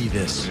remedy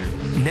this.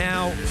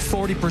 Now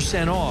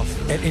 40% off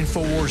at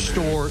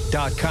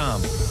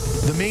InfoWarsStore.com.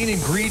 The main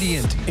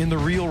ingredient in the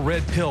Real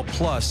Red Pill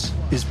Plus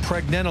is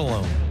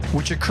pregnenolone,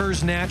 which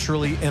occurs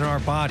naturally in our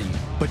body,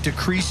 but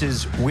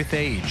decreases with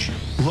age.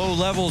 Low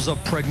levels of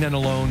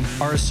pregnenolone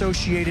are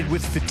associated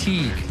with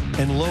fatigue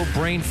and low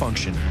brain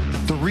function.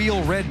 The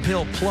Real Red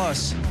Pill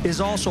Plus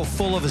is also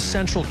full of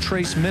essential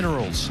trace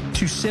minerals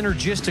to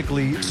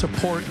synergistically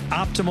support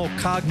optimal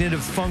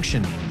cognitive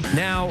function.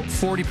 Now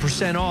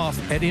 40% off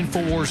at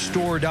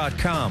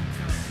InfoWarsStore.com.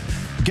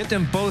 Get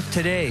them both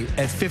today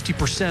at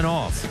 50%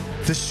 off.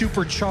 The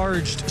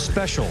Supercharged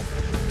Special.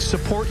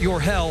 Support your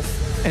health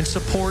and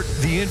support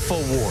the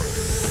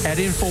InfoWar at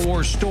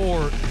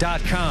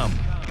InfoWarsStore.com.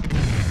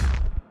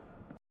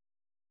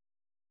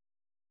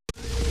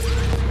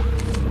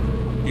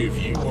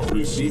 If you are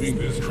receiving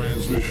this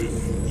transmission,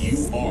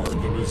 you are the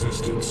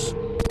Resistance.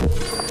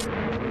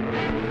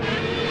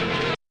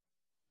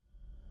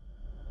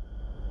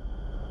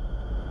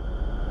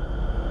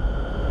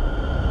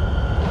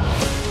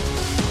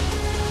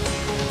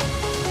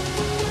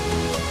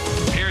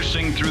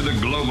 Piercing through the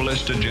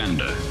globalist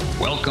agenda.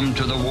 Welcome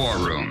to the War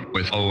Room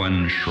with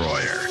Owen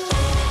Schroyer.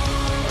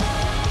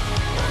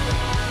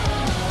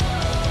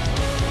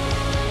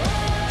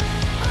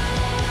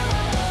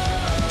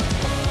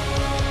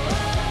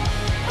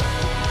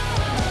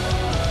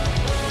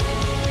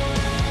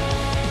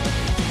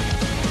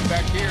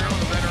 Back here on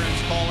the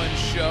Veterans Call-In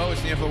Show.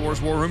 It's the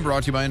InfoWars War Room,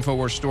 brought to you by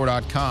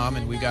InfoWarsStore.com,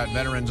 and we got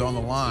veterans on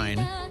the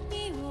line.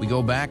 We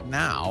go back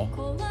now.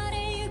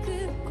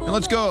 And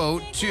let's go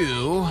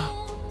to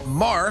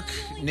Mark,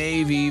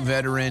 Navy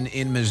veteran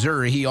in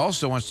Missouri. He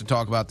also wants to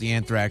talk about the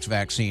anthrax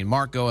vaccine.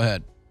 Mark, go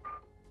ahead.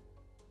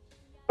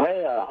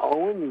 Hey,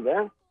 Owen, you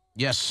there?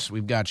 Yes,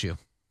 we've got you.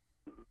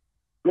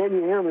 Can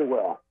you hear me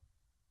well?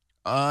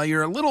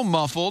 You're a little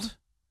muffled,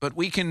 but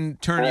we can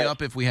turn you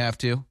up if we have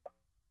to.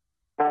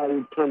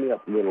 Turn me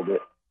up a little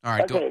bit. All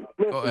right, okay,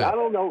 go ahead. I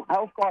don't know,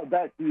 how far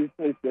back do you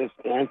think this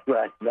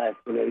anthrax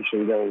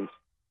vaccination goes,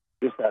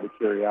 just out of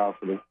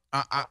curiosity?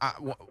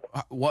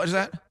 What is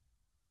that?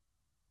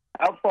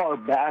 How far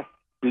back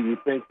do you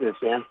think this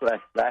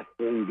anthrax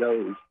vaccine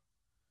goes?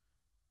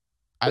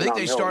 I think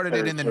they started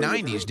it in the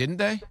 90s, didn't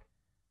they?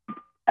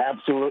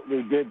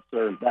 Absolutely did,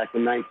 sir, back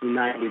in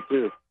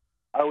 1992.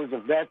 I was a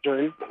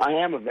veteran. I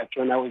am a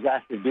veteran. I was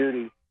active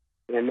duty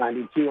in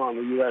 92 on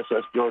the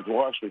USS George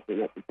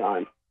Washington at the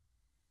time.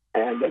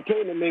 And they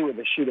came to me with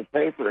a sheet of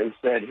paper and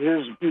said,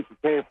 here's a piece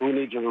of paper. We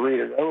need you to read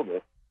it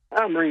over.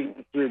 I'm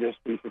reading through this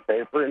piece of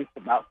paper, and it's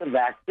about the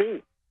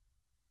vaccine.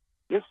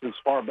 This is as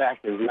far back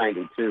as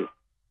 92.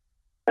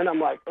 And I'm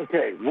like,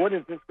 okay, what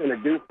is this going to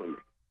do for me?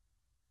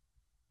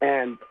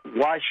 And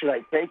why should I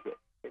take it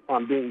if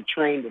I'm being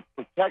trained to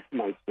protect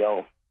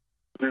myself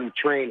through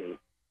training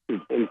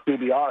in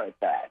CBR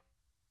attacks,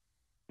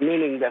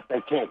 meaning that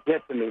they can't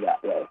get to me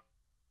that way?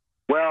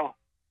 Well,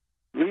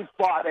 we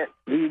fought it.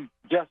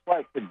 Just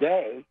like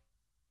today,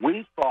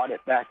 we fought it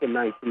back in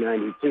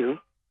 1992.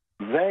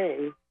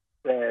 They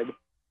said,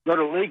 go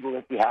to legal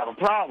if you have a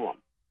problem.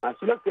 I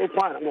said, okay,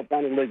 fine. I went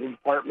down to the legal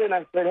department.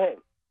 I said, hey,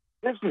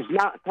 this is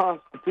not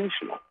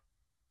constitutional.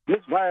 This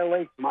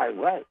violates my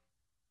rights.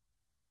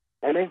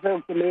 And they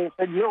said to me,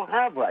 you don't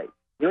have rights.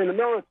 You're in the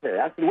military.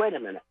 I said, wait a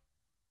minute.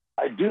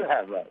 I do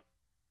have rights.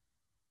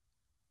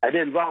 I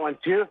didn't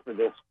volunteer for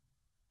this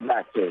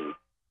vaccine.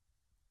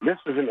 This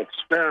is an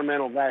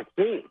experimental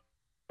vaccine.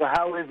 So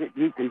how is it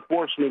you can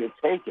force me to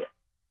take it?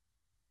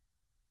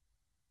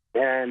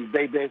 And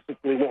they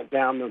basically went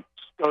down the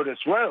SCOTUS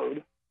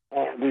road,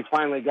 and we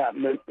finally got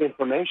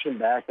information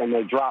back, and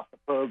they dropped the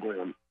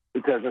program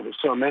because there were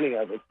so many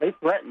of us. They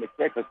threatened to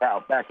kick us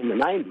out back in the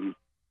 90s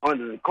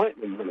under the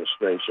Clinton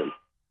administration.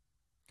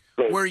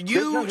 So were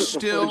you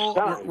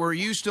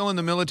still in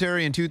the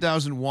military in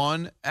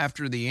 2001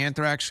 after the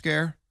anthrax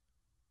scare?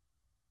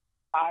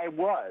 I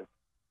was.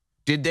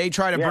 Did they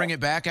try to bring it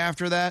back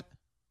after that?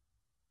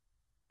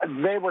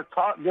 They were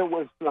there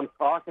was some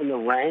talk in the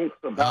ranks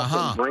about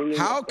them bringing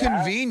How it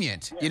back.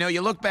 convenient. You know,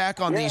 you look back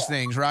on these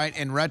things, right,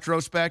 in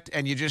retrospect,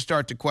 and you just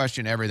start to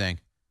question everything.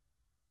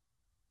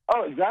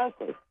 Oh,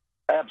 exactly.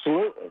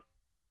 Absolutely.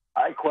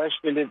 I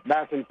questioned it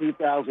back in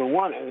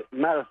 2001. As a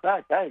matter of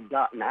fact, I had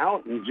gotten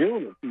out in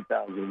June of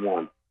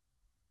 2001,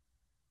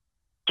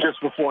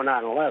 just before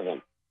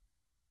 9/11.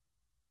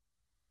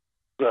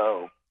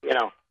 So, you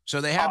know. So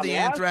they have the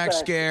anthrax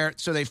scare.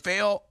 So they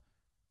fail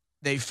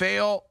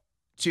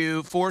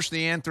to force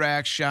the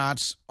anthrax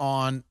shots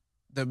on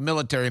the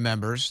military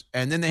members,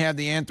 and then they have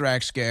the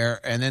anthrax scare,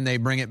 and then they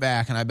bring it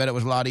back. And I bet it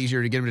was a lot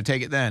easier to get them to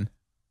take it then.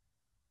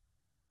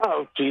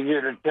 Oh, it's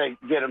easier to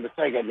get them to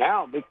take it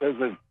now because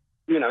of,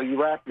 you know,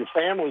 you wrap your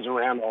families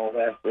around all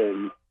that,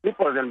 and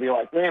people are going to be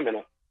like, wait a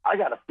minute, I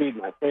got to feed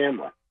my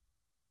family.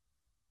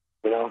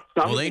 You know.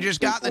 Well, they just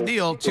got the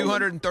deal,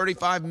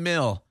 $235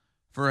 million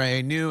for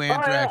a new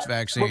anthrax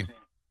vaccine.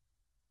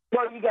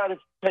 Well, you got to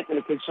take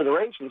into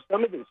consideration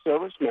some of the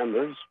service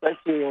members,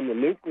 especially in the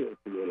nuclear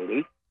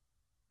community.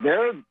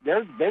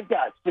 They've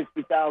got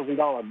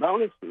 $60,000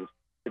 bonuses.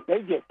 If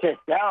they get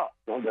kicked out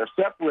and they're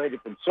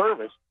separated from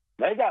service,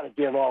 they got to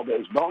give all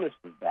those bonuses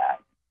back.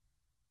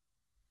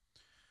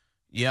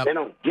 Yep. They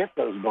don't get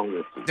those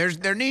bonuses.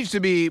 There needs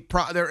to be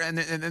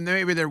and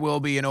maybe there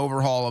will be an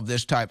overhaul of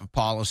this type of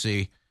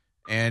policy,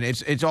 and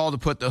it's all to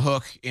put the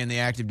hook in the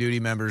active duty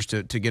members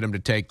to get them to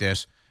take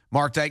this.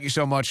 Mark, thank you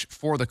so much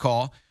for the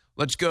call.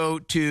 Let's go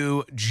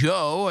to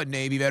Joe, a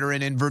Navy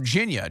veteran in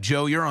Virginia.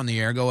 Joe, you're on the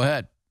air. Go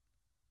ahead.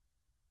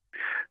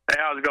 Hey,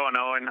 how's it going,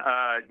 Owen?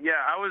 I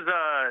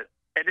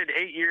did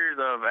 8 years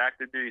of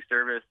active duty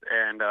service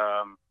and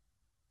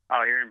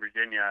out here in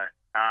Virginia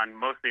on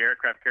mostly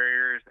aircraft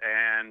carriers.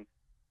 And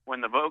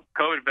when the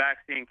COVID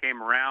vaccine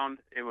came around,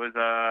 it was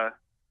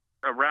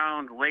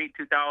around late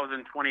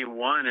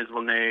 2021 is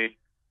when they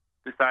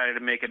decided to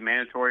make it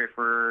mandatory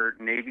for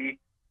Navy.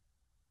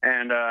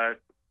 And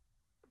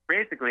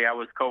basically, I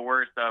was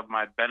coerced of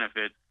my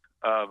benefits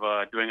of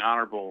doing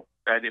honorable.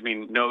 I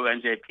mean, no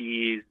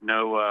NJPs,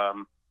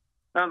 no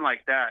nothing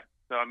like that.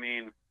 So, I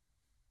mean,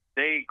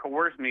 they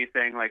coerced me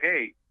saying, like,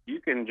 hey,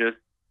 you can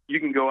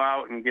go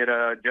out and get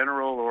a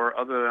general or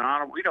other than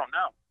honorable. We don't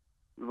know.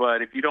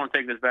 But if you don't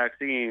take this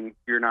vaccine,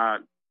 you're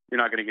not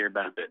going to get your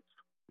benefits.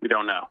 We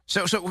don't know.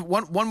 So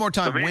one more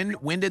time,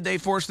 when did they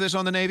force this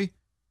on the Navy?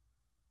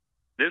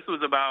 This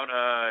was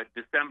about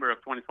December of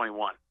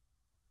 2021.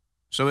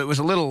 So it was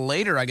a little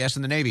later, I guess,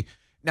 in the Navy.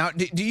 Now,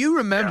 do you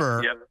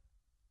remember? Yeah.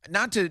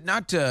 Not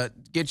to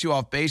get you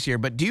off base here,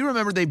 but do you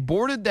remember they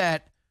boarded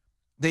that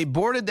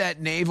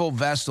naval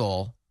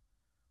vessel?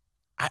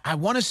 I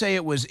want to say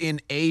it was in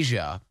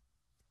Asia.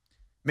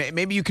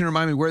 Maybe you can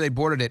remind me where they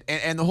boarded it.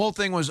 And the whole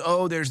thing was,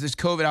 there's this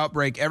COVID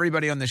outbreak.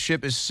 Everybody on the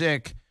ship is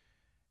sick.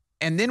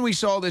 And then we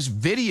saw this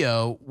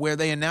video where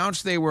they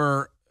announced they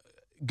were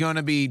going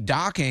to be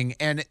docking,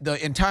 and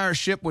the entire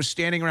ship was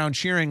standing around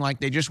cheering like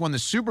they just won the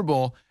Super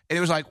Bowl. And it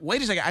was like,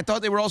 wait a second, I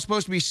thought they were all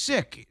supposed to be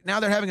sick. Now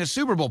they're having a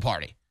Super Bowl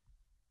party.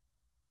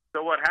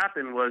 So what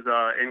happened was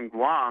in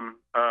Guam,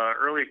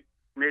 early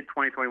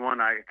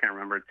mid-2021, I can't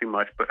remember too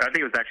much, but I think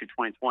it was actually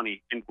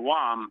 2020. In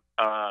Guam,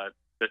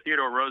 the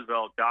Theodore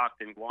Roosevelt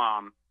docked in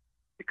Guam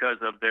because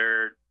of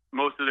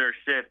most of their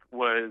ship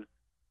was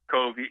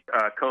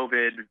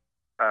COVID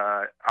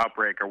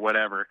outbreak or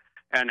whatever.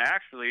 And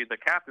actually, the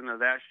captain of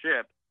that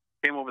ship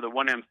came over the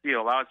 1MC,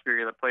 a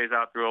loudspeaker that plays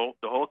out through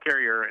the whole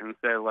carrier, and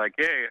said, like,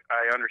 hey,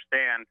 I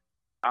understand.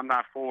 I'm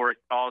not for it.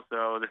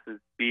 Also, this is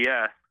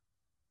BS.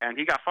 And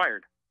he got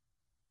fired.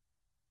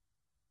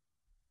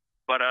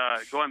 But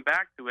going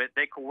back to it,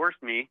 they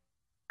coerced me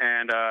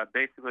and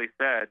basically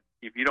said,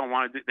 if you don't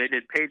want to do, they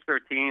did page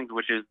 13s,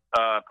 which is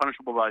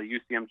punishable by the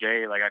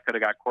UCMJ. Like, I could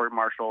have got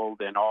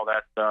court-martialed and all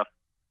that stuff.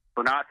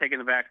 for not taking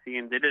the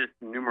vaccine. They did it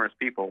to numerous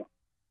people.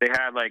 They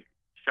had like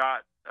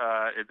shot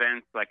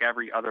events like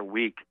every other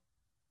week,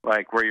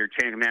 like where you're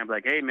changing man,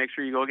 like, hey, make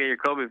sure you go get your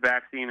COVID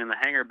vaccine in the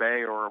hangar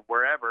bay or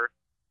wherever.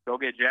 Go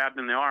get jabbed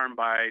in the arm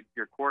by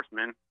your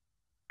courseman.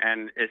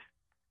 And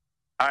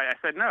I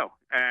said no.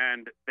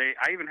 And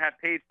I even had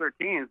page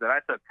 13s that I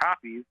took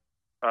copies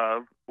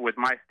of with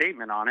my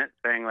statement on it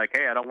saying like,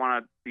 hey, I don't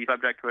want to be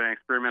subject to an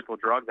experimental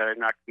drug that I did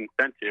not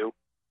consent to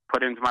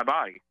put into my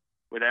body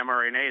with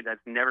mRNA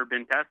that's never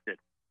been tested.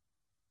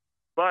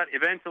 But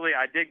eventually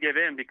I did give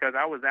in because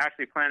I was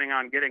actually planning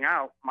on getting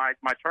out. My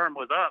term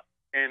was up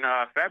in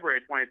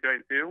February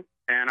 2022,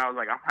 and I was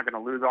like, I'm not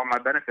going to lose all my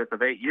benefits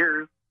of 8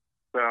 years.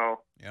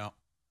 So yeah,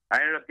 I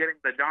ended up getting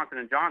the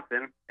Johnson &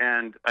 Johnson,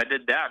 and I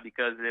did that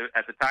because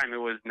at the time it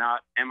was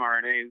not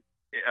mRNA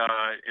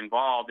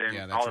involved,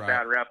 and all the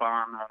bad rep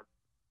on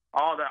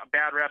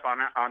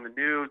the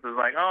news was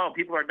like, oh,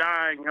 people are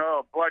dying,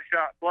 oh, blood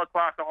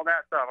clots, all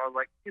that stuff. I was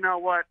like, you know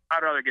what?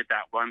 I'd rather get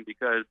that one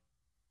because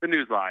the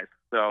news lies.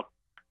 So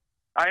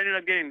I ended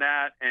up getting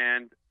that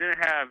and didn't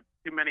have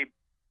too many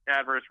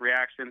adverse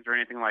reactions or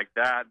anything like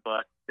that.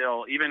 But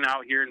still, even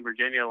out here in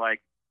Virginia, like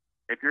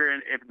if you're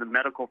in the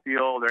medical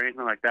field or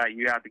anything like that,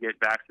 you have to get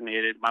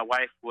vaccinated. My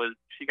wife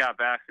she got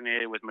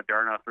vaccinated with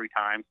Moderna 3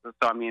 times. So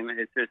I mean,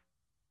 it's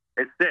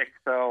sick.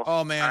 So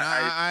oh man,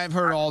 I've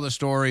heard all the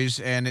stories,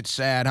 and it's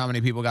sad how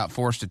many people got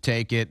forced to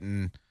take it.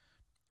 And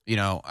you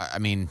know, I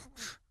mean,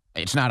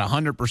 it's not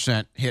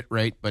 100% hit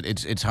rate, but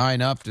it's high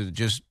enough to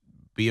just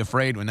be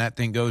afraid when that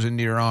thing goes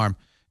into your arm.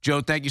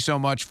 Joe, thank you so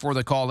much for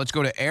the call. Let's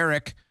go to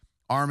Eric,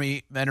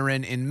 Army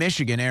veteran in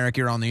Michigan. Eric,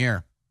 you're on the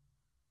air.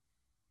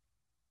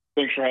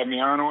 Thanks for having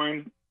me on,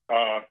 Owen.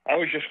 I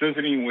was just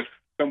visiting with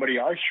somebody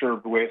I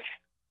served with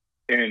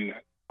in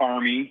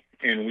Army,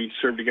 and we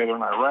served together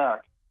in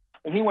Iraq.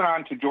 And he went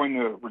on to join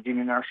the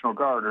Virginia National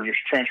Guard, or just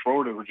transfer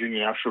over to the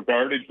Virginia National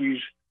Guard, and he's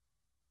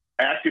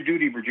active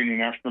duty Virginia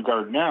National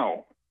Guard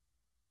now.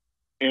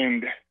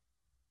 And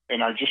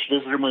I just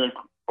visited him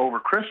over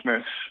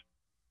Christmas,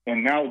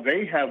 and now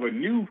they have a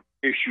new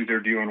issue they're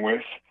dealing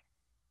with.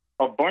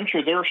 A bunch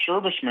of their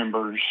service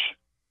members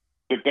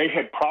that they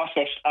had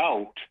processed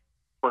out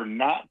for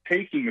not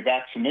taking the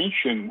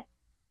vaccination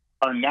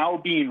are now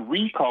being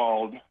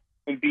recalled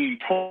and being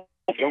told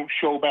don't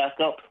show back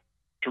up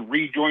to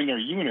rejoin their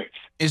units.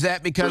 Is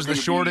that because the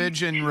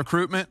shortage in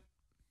recruitment?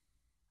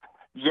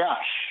 Yes.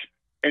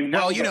 And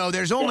well, you know,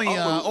 there's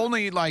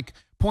only like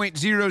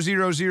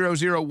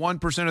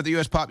 0.00001% of the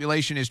U.S.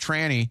 population is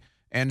tranny,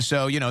 and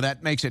so you know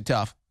that makes it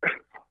tough.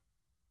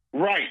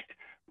 Right.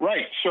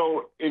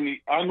 So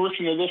I'm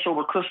listening to this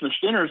over Christmas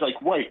dinner. It's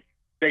like, wait,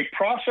 they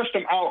processed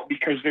them out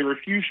because they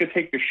refused to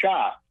take the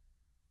shot,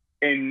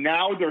 and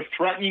now they're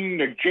threatening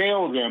to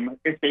jail them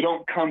if they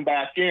don't come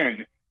back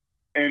in.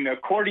 And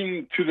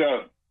according to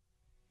the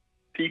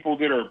people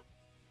that are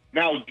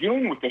now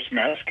dealing with this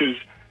mess, because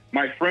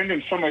my friend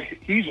and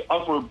he's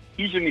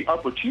in the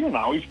upper tier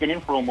now. He's been in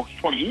for almost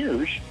 20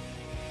 years.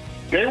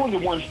 They were the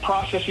ones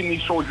processing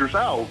these soldiers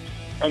out,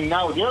 and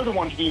now they're the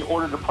ones being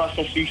ordered to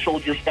process these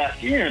soldiers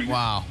back in.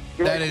 Wow.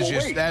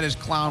 That is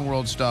clown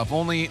world stuff.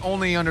 Only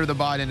under the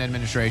Biden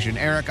administration.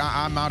 Eric,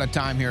 I'm out of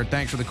time here.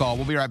 Thanks for the call.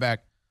 We'll be right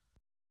back.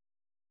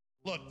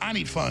 Look, I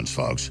need funds,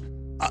 folks.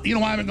 You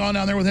know why I haven't gone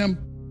down there with him?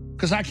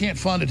 Because I can't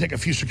fund to take a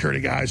few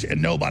security guys,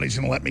 and nobody's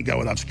going to let me go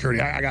without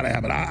security. I got to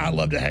have it. I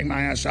love to hang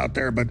my ass out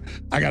there, but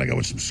I got to go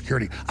with some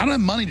security. I don't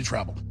have money to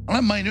travel. I don't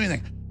have money to do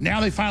anything.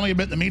 Now they finally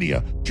admit in the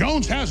media,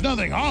 Jones has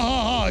nothing.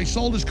 He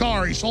sold his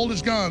car. He sold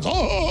his guns.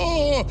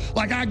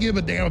 Like I give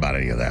a damn about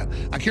any of that.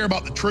 I care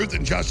about the truth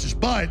and justice,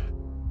 but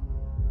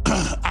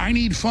I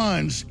need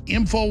funds.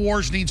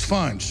 InfoWars needs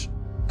funds,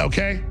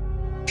 okay?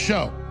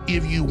 So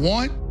if you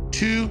want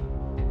to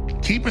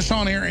keep us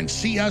on air and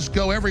see us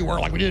go everywhere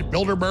like we did at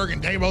Bilderberg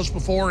and Davos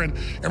before and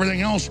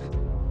everything else,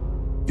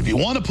 if you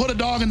want to put a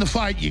dog in the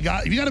fight, you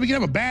got to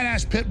have a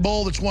badass pit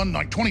bull that's won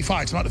like 20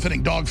 fights. I'm not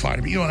defending dog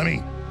fighting, but you know what I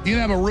mean? You can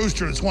have a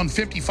rooster that's won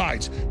 50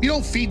 fights. You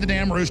don't feed the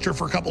damn rooster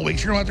for a couple of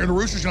weeks. You're out there, the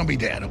rooster's going to be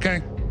dead,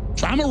 okay?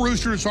 So I'm a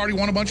rooster that's already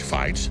won a bunch of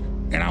fights,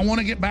 and I want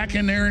to get back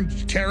in there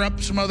and tear up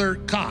some other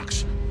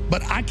cocks.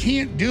 But I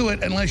can't do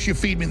it unless you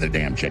feed me the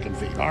damn chicken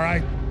feed, all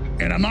right?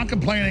 And I'm not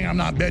complaining. I'm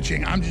not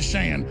bitching. I'm just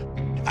saying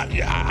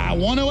I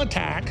want to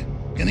attack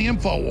in the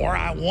info war.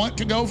 I want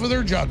to go for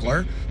their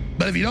juggler.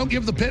 But if you don't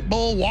give the pit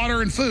bull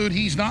water and food,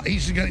 he's going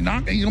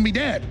to be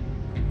dead.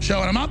 So,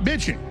 and I'm not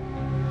bitching.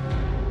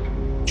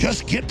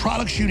 Just get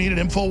products you need at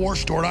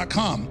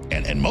InfoWarsStore.com.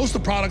 And most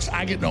of the products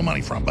I get no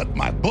money from. But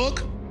my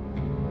book,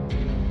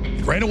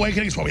 The Great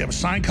Awakening, is why we have a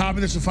signed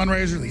copy that's a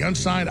fundraiser. The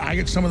unsigned, I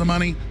get some of the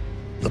money.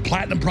 The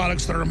platinum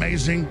products that are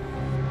amazing.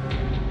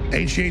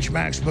 HGH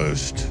Max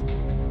Boost.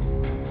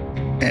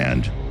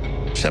 And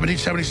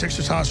 1776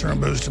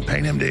 testosterone boost and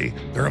Pain MD.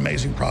 They're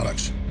amazing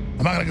products.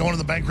 I'm not going to go into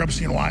the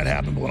bankruptcy and why it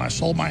happened, but when I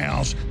sold my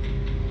house,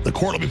 the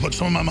court let me put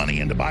some of my money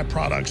in to buy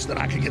products that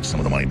I could get some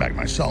of the money back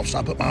myself. So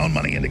I put my own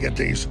money in to get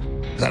these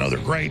because I know they're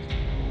great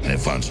and it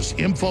funds us.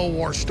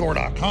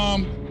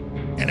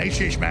 InfoWarsStore.com. And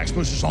HGH Max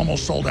Boost is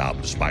almost sold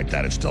out. Despite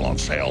that, it's still on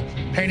sale.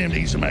 Pain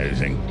MD is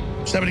amazing.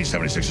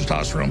 7076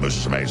 testosterone boost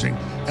is amazing.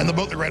 And the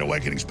book, The Great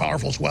Awakening, is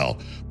powerful as well.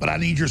 But I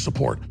need your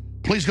support.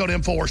 Please go to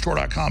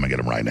InfoWarsStore.com and get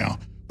them right now.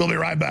 We'll be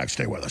right back.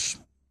 Stay with us.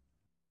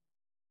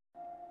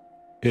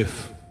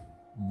 If,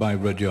 by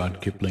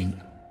Rudyard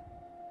Kipling.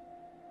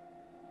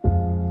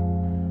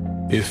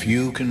 If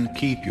you can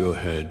keep your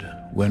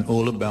head when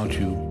all about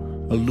you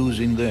are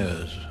losing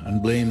theirs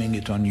and blaming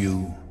it on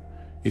you,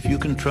 if you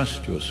can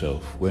trust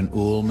yourself when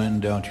all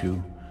men doubt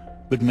you,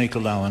 but make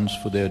allowance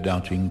for their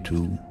doubting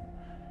too,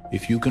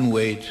 if you can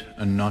wait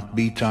and not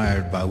be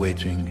tired by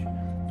waiting,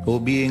 or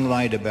being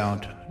lied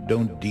about,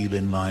 don't deal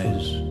in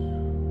lies,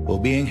 or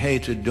being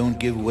hated, don't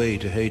give way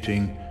to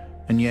hating,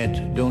 and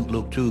yet don't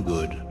look too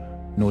good,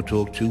 nor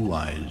talk too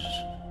wise.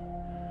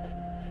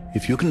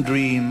 If you can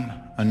dream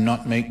and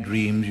not make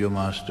dreams your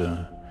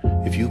master,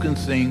 if you can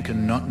think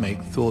and not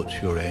make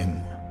thoughts your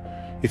aim,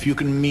 if you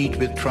can meet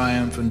with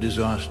triumph and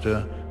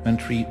disaster and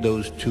treat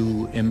those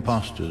two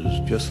impostors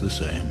just the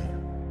same,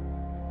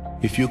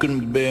 if you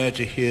can bear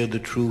to hear the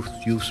truth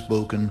you've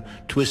spoken,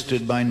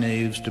 twisted by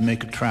knaves to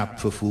make a trap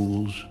for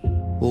fools,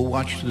 or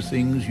watch the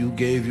things you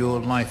gave your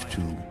life to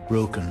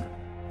broken,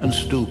 and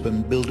stoop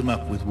and build them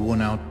up with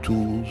worn-out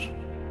tools,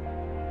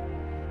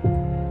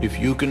 if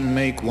you can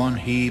make one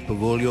heap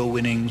of all your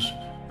winnings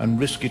and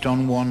risk it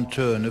on one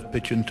turn of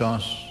pitch and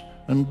toss,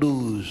 and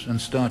lose and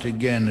start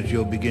again at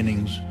your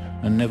beginnings,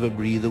 and never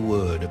breathe a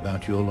word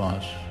about your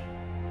loss,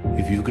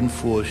 if you can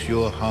force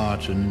your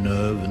heart and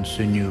nerve and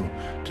sinew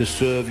to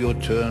serve your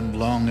turn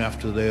long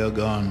after they are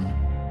gone,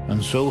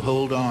 and so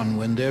hold on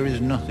when there is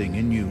nothing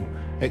in you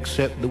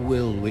except the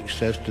will which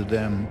says to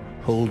them,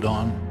 hold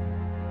on,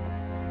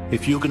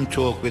 if you can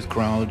talk with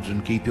crowds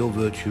and keep your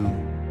virtue,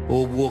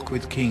 or walk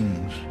with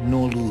kings,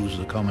 nor lose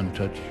the common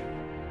touch,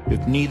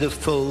 if neither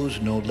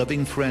foes nor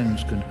loving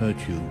friends can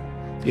hurt you,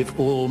 if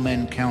all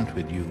men count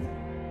with you,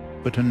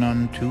 but are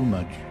none too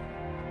much,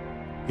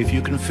 if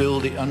you can fill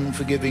the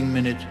unforgiving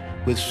minute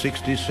with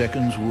 60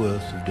 seconds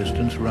worth of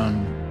distance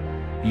run,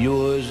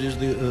 yours is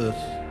the earth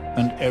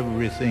and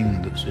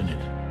everything that's in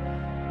it.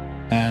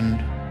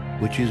 And,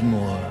 which is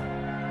more,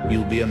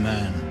 you'll be a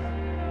man,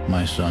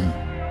 my son.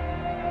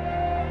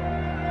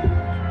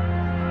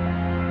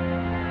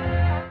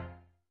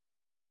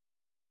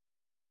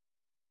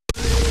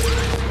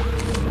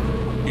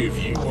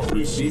 If you are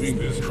receiving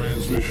this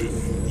transmission,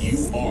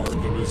 you are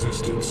the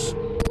resistance.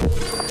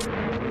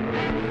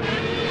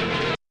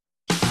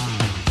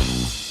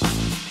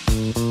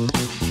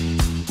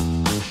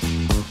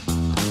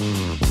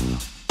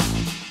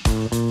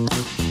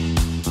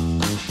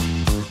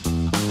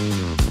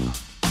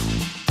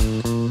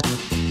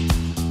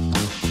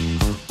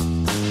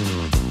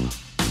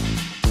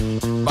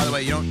 By the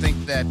way, you don't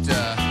think that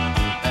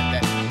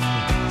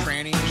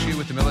tranny issue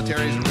with the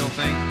military is a real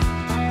thing?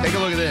 Take a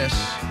look at this.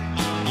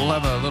 We'll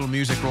have a little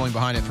music rolling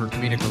behind it for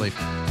comedic relief,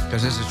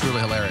 because this is truly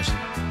hilarious.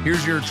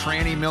 Here's your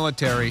tranny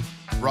military,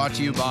 brought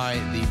to you by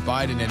the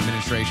Biden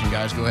administration.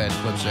 Guys, go ahead,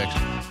 clip 6.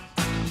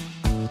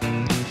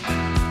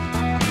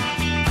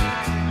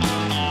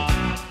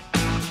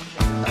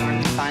 The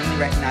Army finally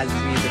recognizes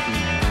me as a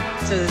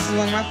female. So this is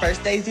one of my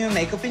first days doing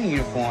makeup in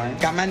uniform.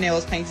 Got my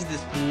nails painted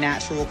this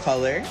natural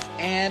color,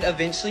 and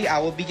eventually I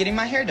will be getting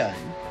my hair done.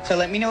 So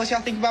let me know what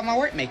y'all think about my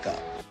work makeup.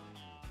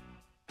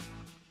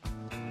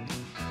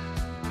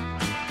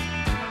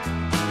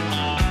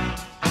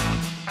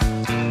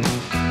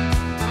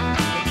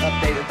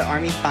 The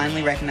Army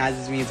finally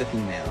recognizes me as a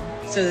female.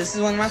 So this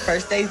is one of my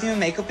first days doing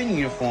makeup in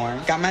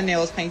uniform. Got my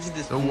nails painted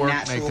this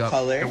natural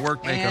color. The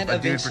work makeup. And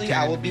eventually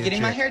I will be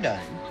getting my hair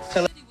done.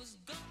 So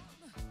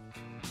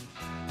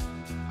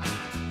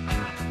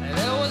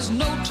there was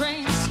no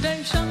train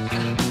station.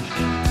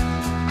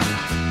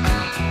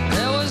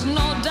 There was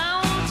no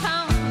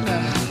downtown.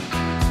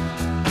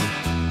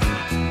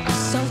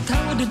 South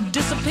Tower had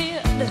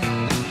disappeared.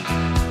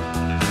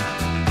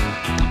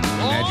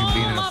 Imagine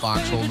being in a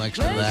foxhole next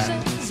to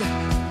that.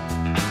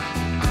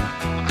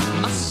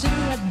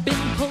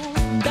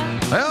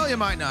 Well, you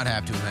might not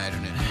have to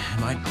imagine it. It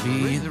might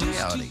be the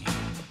reality.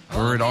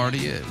 Or it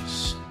already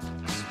is.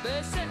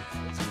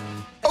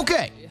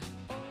 Okay.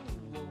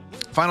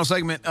 Final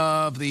segment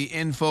of the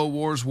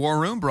InfoWars War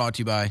Room, brought to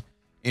you by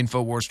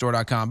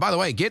InfoWarsStore.com. By the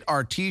way, get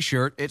our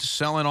T-shirt. It's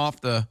selling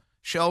off the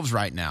shelves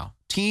right now.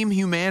 Team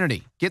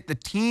Humanity. Get the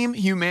Team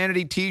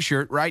Humanity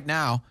T-shirt right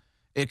now,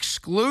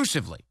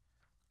 exclusively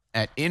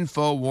at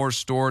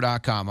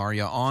InfoWarsStore.com. Are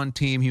you on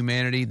Team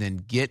Humanity?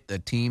 Then get the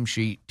Team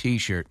Sheet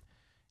T-shirt.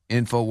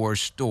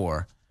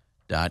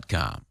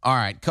 InfoWarsStore.com. All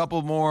right,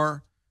 couple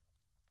more.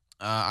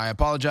 I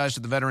apologize to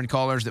the veteran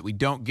callers that we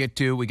don't get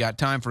to. We got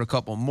time for a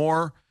couple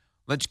more.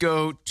 Let's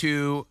go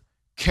to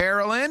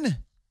Carolyn,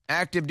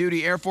 active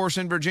duty Air Force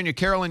in Virginia.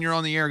 Carolyn, you're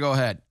on the air. Go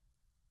ahead.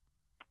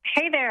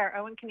 Hey there,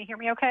 Owen. Can you hear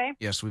me okay?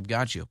 Yes, we've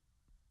got you.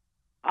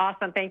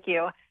 Awesome. Thank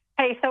you.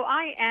 Hey, so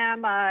I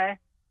am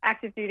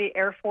active duty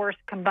Air Force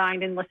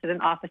combined enlisted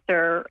and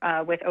officer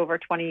with over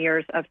 20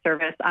 years of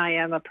service. I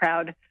am a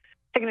proud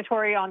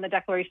signatory on the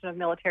Declaration of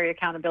Military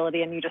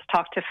Accountability, and you just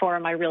talked to four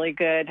of my really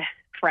good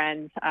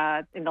friends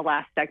in the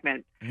last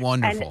segment.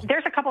 Wonderful. And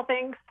there's a couple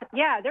things.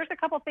 Yeah, there's a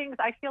couple things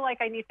I feel like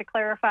I need to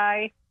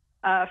clarify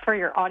for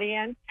your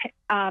audience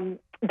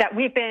that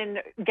we've been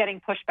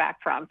getting pushback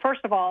from.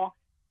 First of all,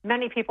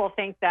 many people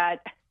think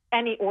that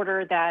any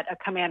order that a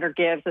commander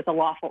gives is a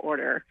lawful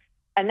order,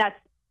 and that's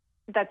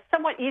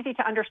somewhat easy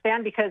to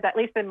understand because at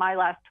least in my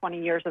last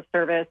 20 years of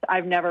service,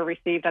 I've never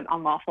received an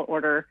unlawful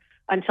order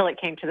until it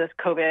came to this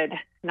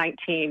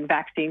COVID-19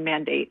 vaccine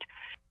mandate.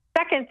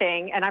 Second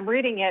thing, and I'm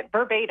reading it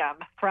verbatim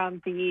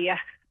from the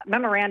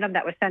memorandum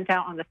that was sent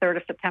out on the 3rd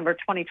of September,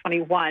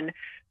 2021.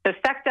 So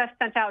SecDef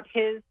sent out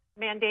his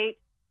mandate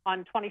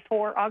on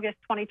 24 August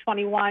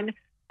 2021.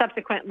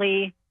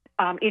 Subsequently,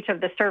 each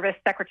of the service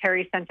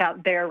secretaries sent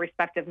out their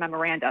respective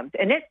memorandums.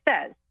 And it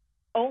says,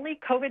 only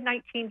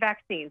COVID-19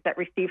 vaccines that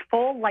receive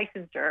full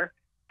licensure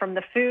from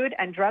the Food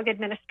and Drug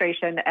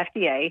Administration, the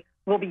FDA,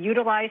 will be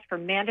utilized for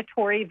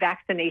mandatory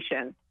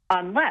vaccinations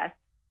unless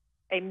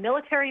a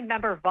military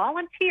member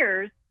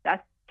volunteers,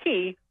 that's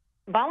key,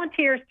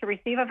 volunteers to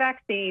receive a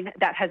vaccine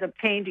that has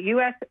obtained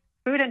U.S.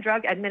 Food and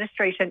Drug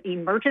Administration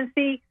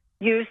emergency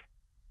use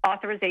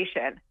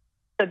authorization.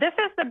 So this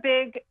is the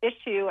big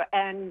issue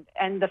and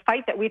the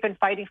fight that we've been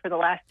fighting for the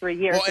last 3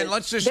 years. Well, and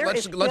let's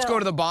go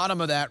to the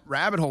bottom of that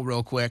rabbit hole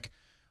real quick.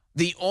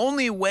 The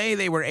only way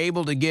they were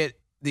able to get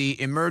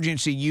the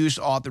emergency use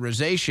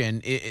authorization,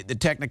 the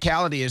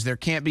technicality is there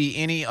can't be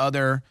any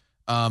other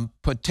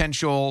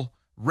potential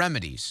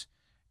remedies.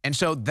 And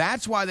so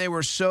that's why they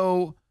were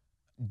so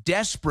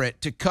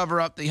desperate to cover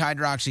up the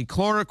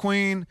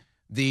hydroxychloroquine,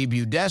 the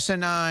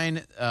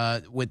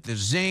budesonide, with the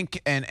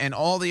zinc, and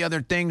all the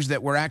other things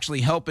that were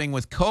actually helping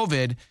with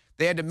COVID.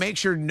 They had to make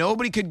sure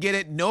nobody could get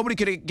it. Nobody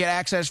could get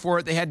access for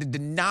it. They had to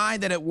deny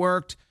that it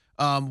worked.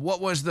 What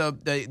was the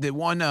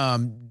one,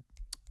 the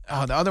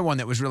other one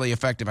that was really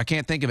effective? I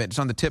can't think of it. It's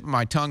on the tip of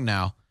my tongue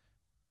now.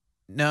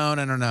 No.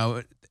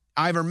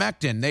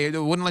 Ivermectin. They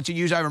wouldn't let you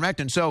use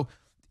ivermectin. So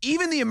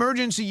even the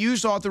emergency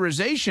use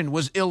authorization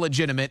was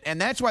illegitimate,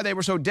 and that's why they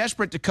were so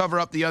desperate to cover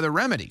up the other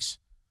remedies.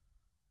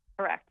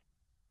 Correct.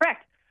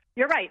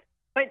 You're right.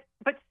 But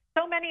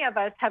so many of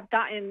us have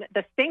gotten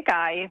the stink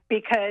eye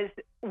because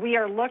we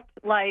are looked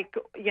like,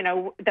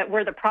 that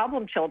we're the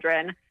problem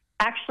children,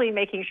 actually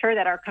making sure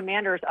that our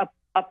commanders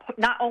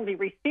not only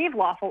receive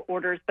lawful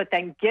orders, but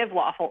then give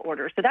lawful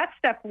orders. So that's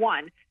step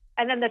one.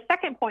 And then the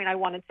second point I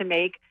wanted to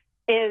make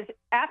is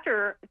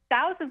after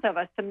thousands of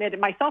us submitted,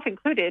 myself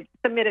included,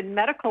 submitted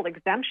medical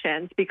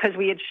exemptions because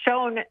we had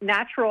shown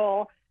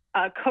natural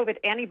COVID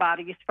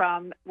antibodies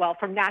from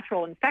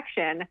natural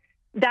infection,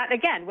 that,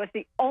 again, was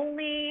the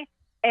only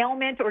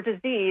ailment or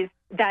disease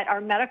that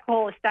our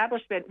medical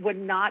establishment would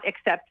not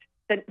accept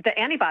the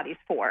antibodies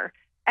for.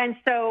 And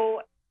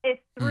so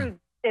it's through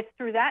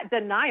that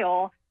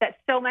denial that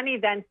so many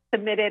then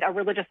submitted a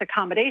religious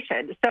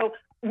accommodation. So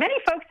many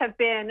folks have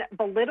been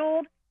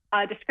belittled,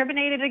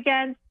 discriminated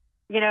against.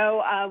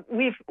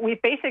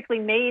 We've basically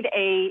made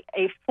a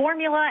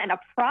formula and a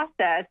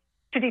process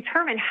to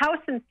determine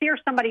how sincere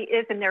somebody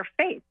is in their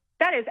faith.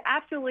 That is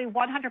absolutely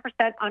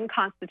 100%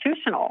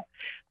 unconstitutional.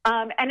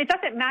 And it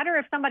doesn't matter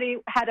if somebody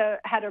had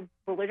a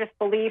religious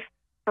belief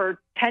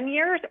for 10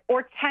 years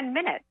or 10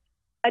 minutes.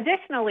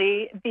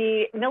 Additionally,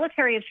 the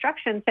military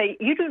instructions say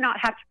you do not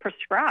have to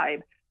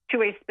prescribe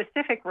to a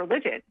specific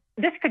religion.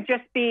 This could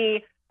just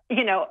be,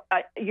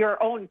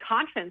 your own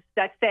conscience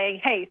that's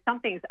saying, hey,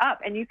 something's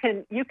up, and you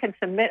can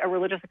submit a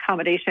religious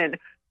accommodation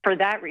for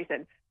that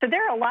reason. So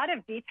there are a lot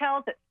of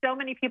details that so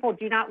many people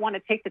do not want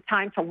to take the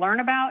time to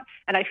learn about,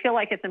 and I feel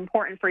like it's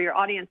important for your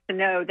audience to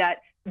know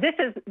that this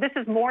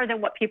is more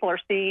than what people are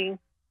seeing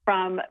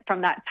from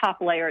that top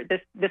layer.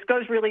 This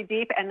goes really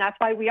deep, and that's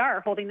why we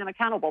are holding them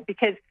accountable,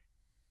 because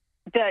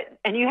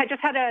and you had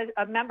just had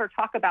a member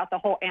talk about the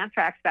whole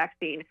anthrax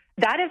vaccine.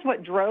 That is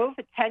what drove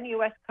 10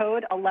 U.S.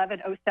 Code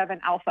 1107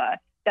 Alpha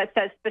that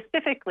says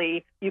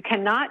specifically you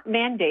cannot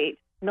mandate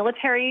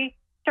military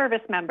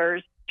service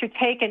members to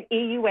take an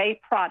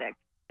EUA product,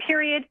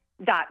 period,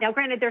 dot. Now,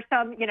 granted, there's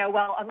some,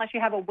 unless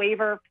you have a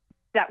waiver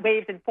that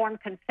waives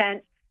informed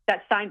consent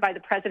that's signed by the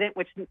president,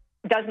 which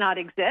does not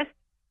exist.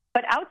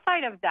 But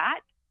outside of that,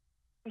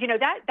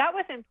 that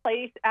was in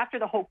place after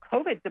the whole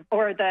COVID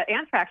or the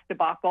anthrax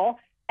debacle.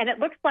 And it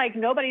looks like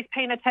nobody's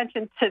paying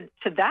attention to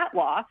that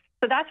law.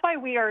 So that's why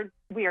we are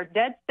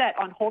dead set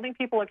on holding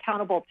people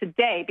accountable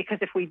today, because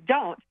if we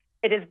don't,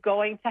 it is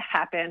going to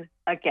happen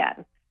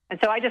again.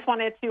 And so I just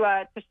wanted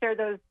to share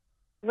those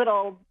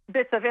little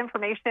bits of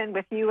information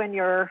with you and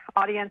your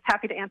audience.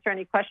 Happy to answer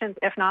any questions.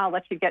 If not, I'll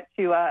let you get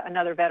to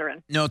another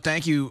veteran. No,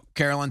 thank you,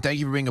 Carolyn. Thank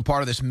you for being a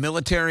part of this.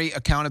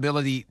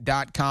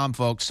 MilitaryAccountability.com,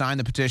 folks. Sign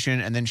the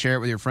petition and then share it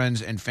with your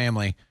friends and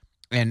family.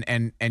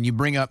 And you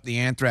bring up the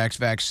anthrax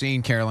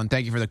vaccine, Carolyn.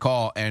 Thank you for the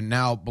call. And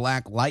now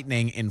Black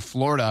Lightning in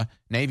Florida,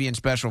 Navy and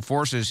Special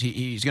Forces.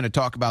 He's going to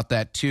talk about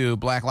that too.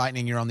 Black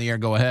Lightning, you're on the air.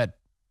 Go ahead.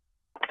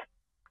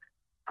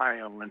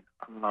 Hi, Owen.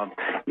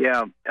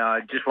 I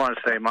just want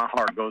to say my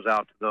heart goes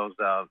out to those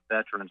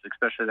veterans,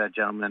 especially that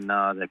gentleman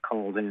that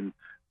called in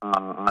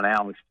on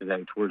Alex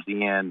today towards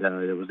the end.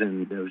 It was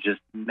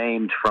just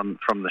named from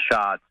the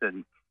shots,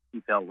 and he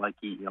felt like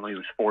he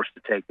was forced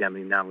to take them,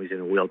 and now he's in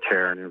a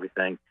wheelchair and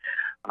everything.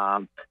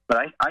 But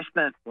I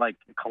spent like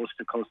close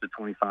to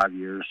 25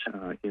 years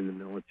in the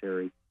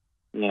military,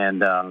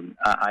 and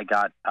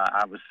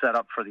I was set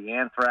up for the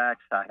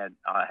anthrax. I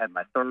had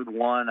my third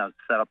one. I was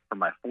set up for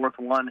my fourth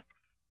one,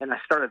 and I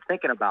started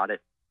thinking about it.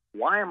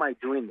 Why am I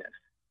doing this?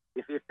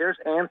 If there's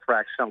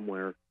anthrax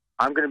somewhere,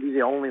 I'm going to be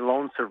the only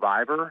lone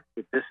survivor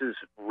if this is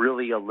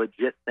really a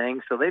legit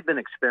thing. So they've been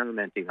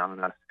experimenting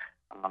on us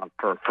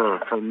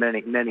for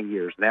many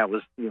years. That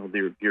was,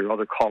 your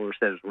other caller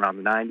says around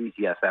the 90s.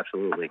 Yes,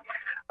 absolutely.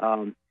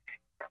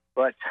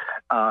 But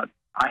I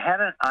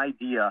had an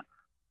idea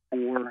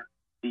for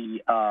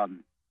the. I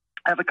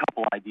have a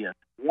couple ideas.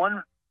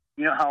 One,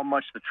 you know how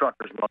much the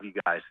truckers love you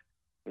guys,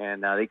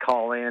 and they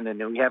call in, and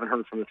we haven't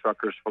heard from the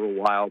truckers for a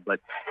while. But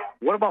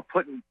what about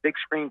putting big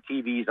screen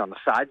TVs on the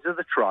sides of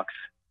the trucks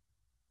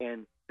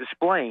and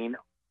displaying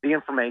the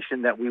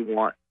information that we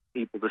want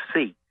people to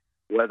see,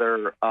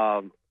 whether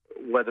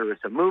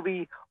it's a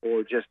movie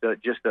or just a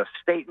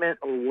statement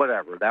or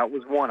whatever. That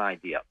was one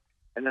idea.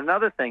 And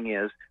another thing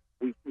is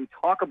we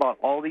talk about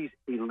all these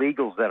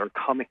illegals that are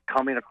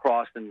coming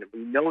across, and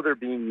we know they're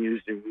being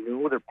used, and we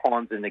know they're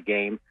pawns in the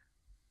game.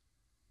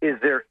 Is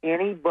there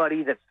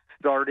anybody that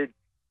started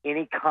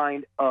any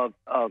kind of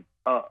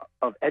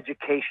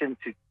education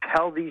to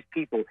tell these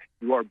people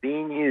you are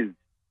being used?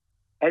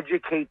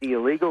 Educate the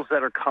illegals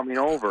that are coming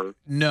over.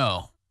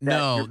 No,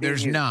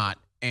 there's not.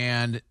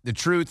 And the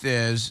truth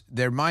is,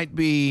 there might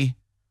be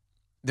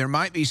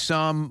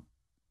some,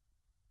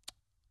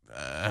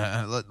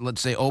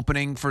 let's say,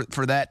 opening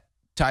for that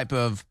type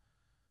of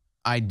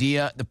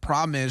idea. The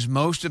problem is,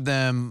 most of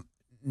them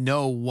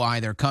know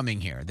why they're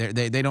coming here.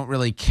 They don't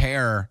really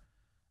care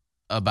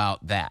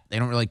about that. They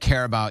don't really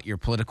care about your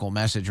political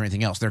message or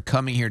anything else. They're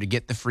coming here to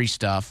get the free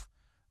stuff.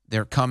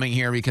 They're coming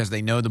here because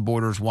they know the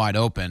border's wide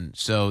open.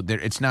 So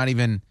it's not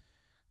even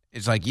 –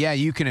 it's like, yeah,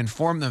 you can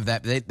inform them of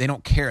that. But they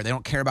don't care. They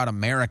don't care about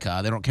America.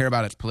 They don't care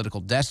about its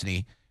political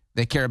destiny.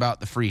 They care about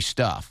the free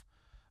stuff.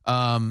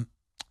 Now,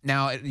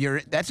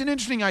 that's an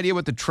interesting idea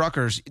with the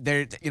truckers.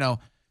 They're,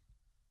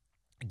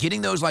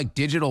 getting those like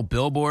digital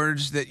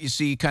billboards that you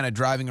see kind of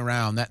driving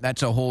around,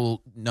 that's a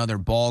whole another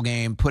ball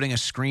game. Putting a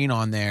screen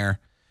on there.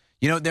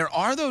 There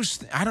are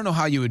those – I don't know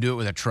how you would do it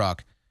with a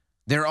truck.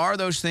 There are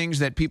those things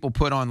that people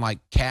put on like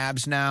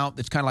cabs now.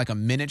 That's kind of like a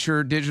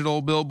miniature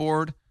digital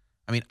billboard.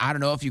 I mean, I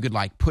don't know if you could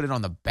like put it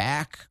on the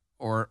back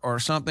or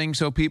something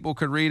so people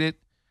could read it.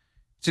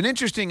 It's an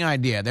interesting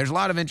idea. There's a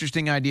lot of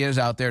interesting ideas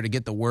out there to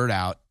get the word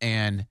out.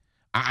 And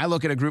I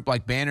look at a group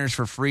like Banners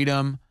for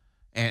Freedom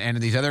and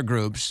these other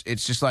groups.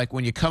 It's just like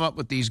when you come up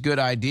with these good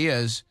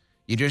ideas,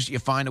 you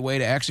find a way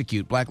to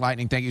execute. Black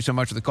Lightning, thank you so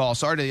much for the call.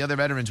 Sorry to the other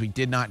veterans we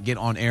did not get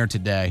on air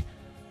today.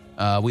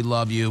 We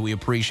love you. We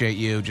appreciate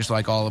you, just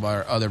like all of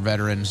our other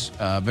veterans.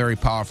 Very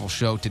powerful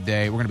show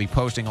today. We're going to be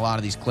posting a lot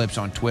of these clips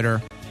on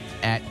Twitter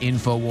at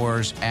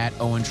Infowars, at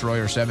Owen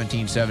Schroyer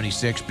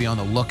 1776. Be on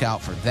the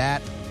lookout for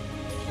that.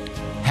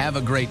 Have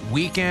a great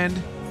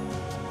weekend.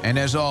 And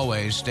as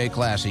always, stay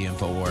classy,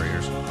 Info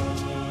Warriors.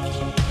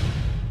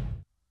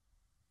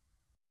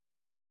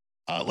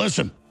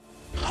 Listen,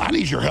 I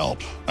need your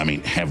help. I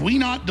mean, have we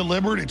not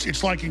delivered?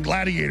 It's like in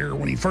Gladiator,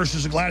 when he first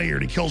is a gladiator,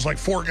 and he kills like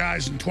 4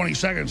 guys in 20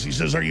 seconds. He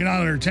says, are you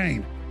not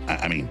entertained?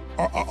 I mean,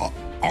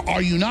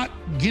 are you not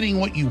getting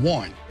what you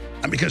want?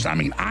 Because,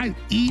 I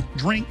eat,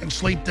 drink, and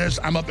sleep this.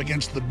 I'm up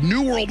against the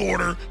New World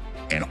Order,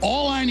 and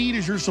all I need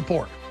is your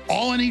support.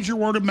 All I need is your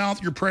word of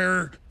mouth, your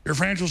prayer, your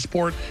financial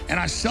support, and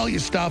I sell you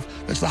stuff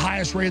that's the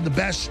highest rated, the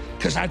best,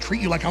 because I treat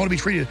you like I want to be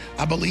treated.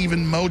 I believe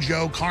in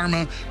mojo,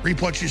 karma,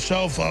 reap what you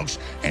sow, folks,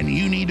 and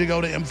you need to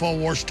go to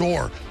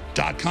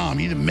InfoWarsStore.com.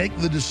 You need to make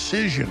the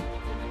decision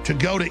to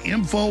go to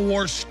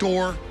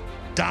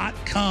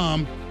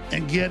InfoWarsStore.com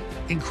and get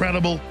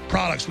incredible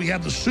products. We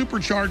have the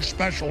Supercharged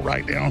special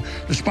right now,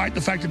 despite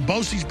the fact that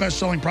both these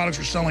best-selling products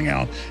are selling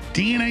out.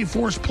 DNA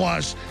Force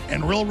Plus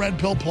and Real Red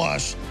Pill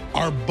Plus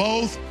are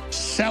both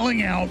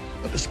selling out,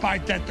 but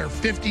despite that, they're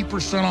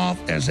 50% off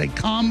as a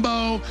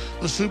combo.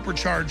 The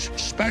Supercharged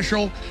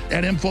special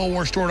at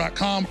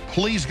InfoWarsStore.com.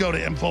 Please go to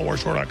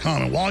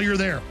InfoWarsStore.com, and while you're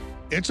there,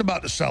 it's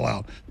about to sell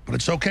out, but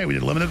it's okay. We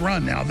did a limited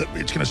run. Now that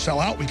it's going to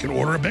sell out, we can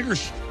order a bigger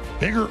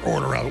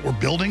order of it. We're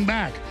building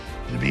back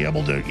to be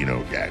able to,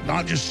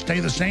 not just stay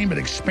the same, but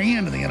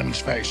expand in the enemy's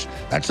face.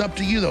 That's up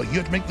to you, though. You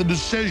have to make the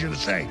decision to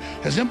say,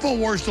 has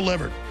InfoWars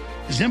delivered?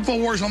 Is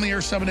InfoWars on the air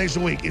 7 days a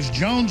week? Is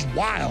Jones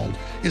wild?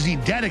 Is he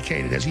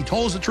dedicated? Has he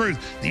told us the truth?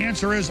 The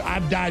answer is,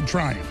 I've died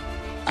trying.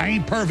 I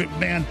ain't perfect,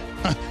 man.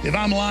 If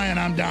I'm lying,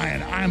 I'm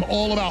dying. I'm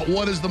all about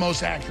what is the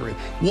most accurate,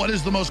 what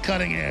is the most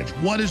cutting edge,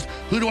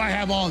 who do I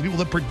have on, the people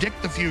that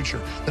predict the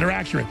future, that are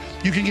accurate.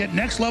 You can get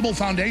next level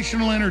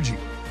foundational energy.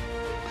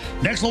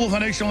 Next level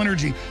foundational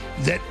energy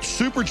that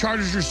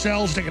supercharges your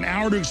cells. Take an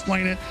hour to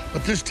explain it,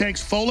 but this takes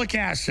folic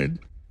acid,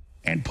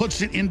 and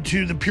puts it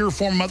into the pure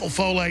form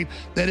methylfolate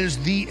that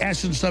is the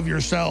essence of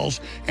your cells.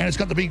 And it's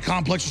got the B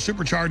complex to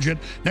supercharge it.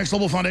 Next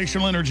Level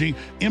Foundational Energy,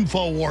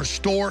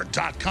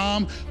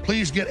 InfoWarsStore.com.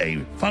 Please get a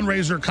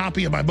fundraiser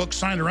copy of my book,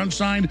 signed or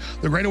unsigned,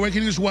 The Great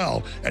Awakening, as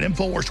well at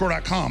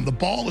InfoWarsStore.com. The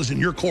ball is in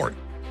your court.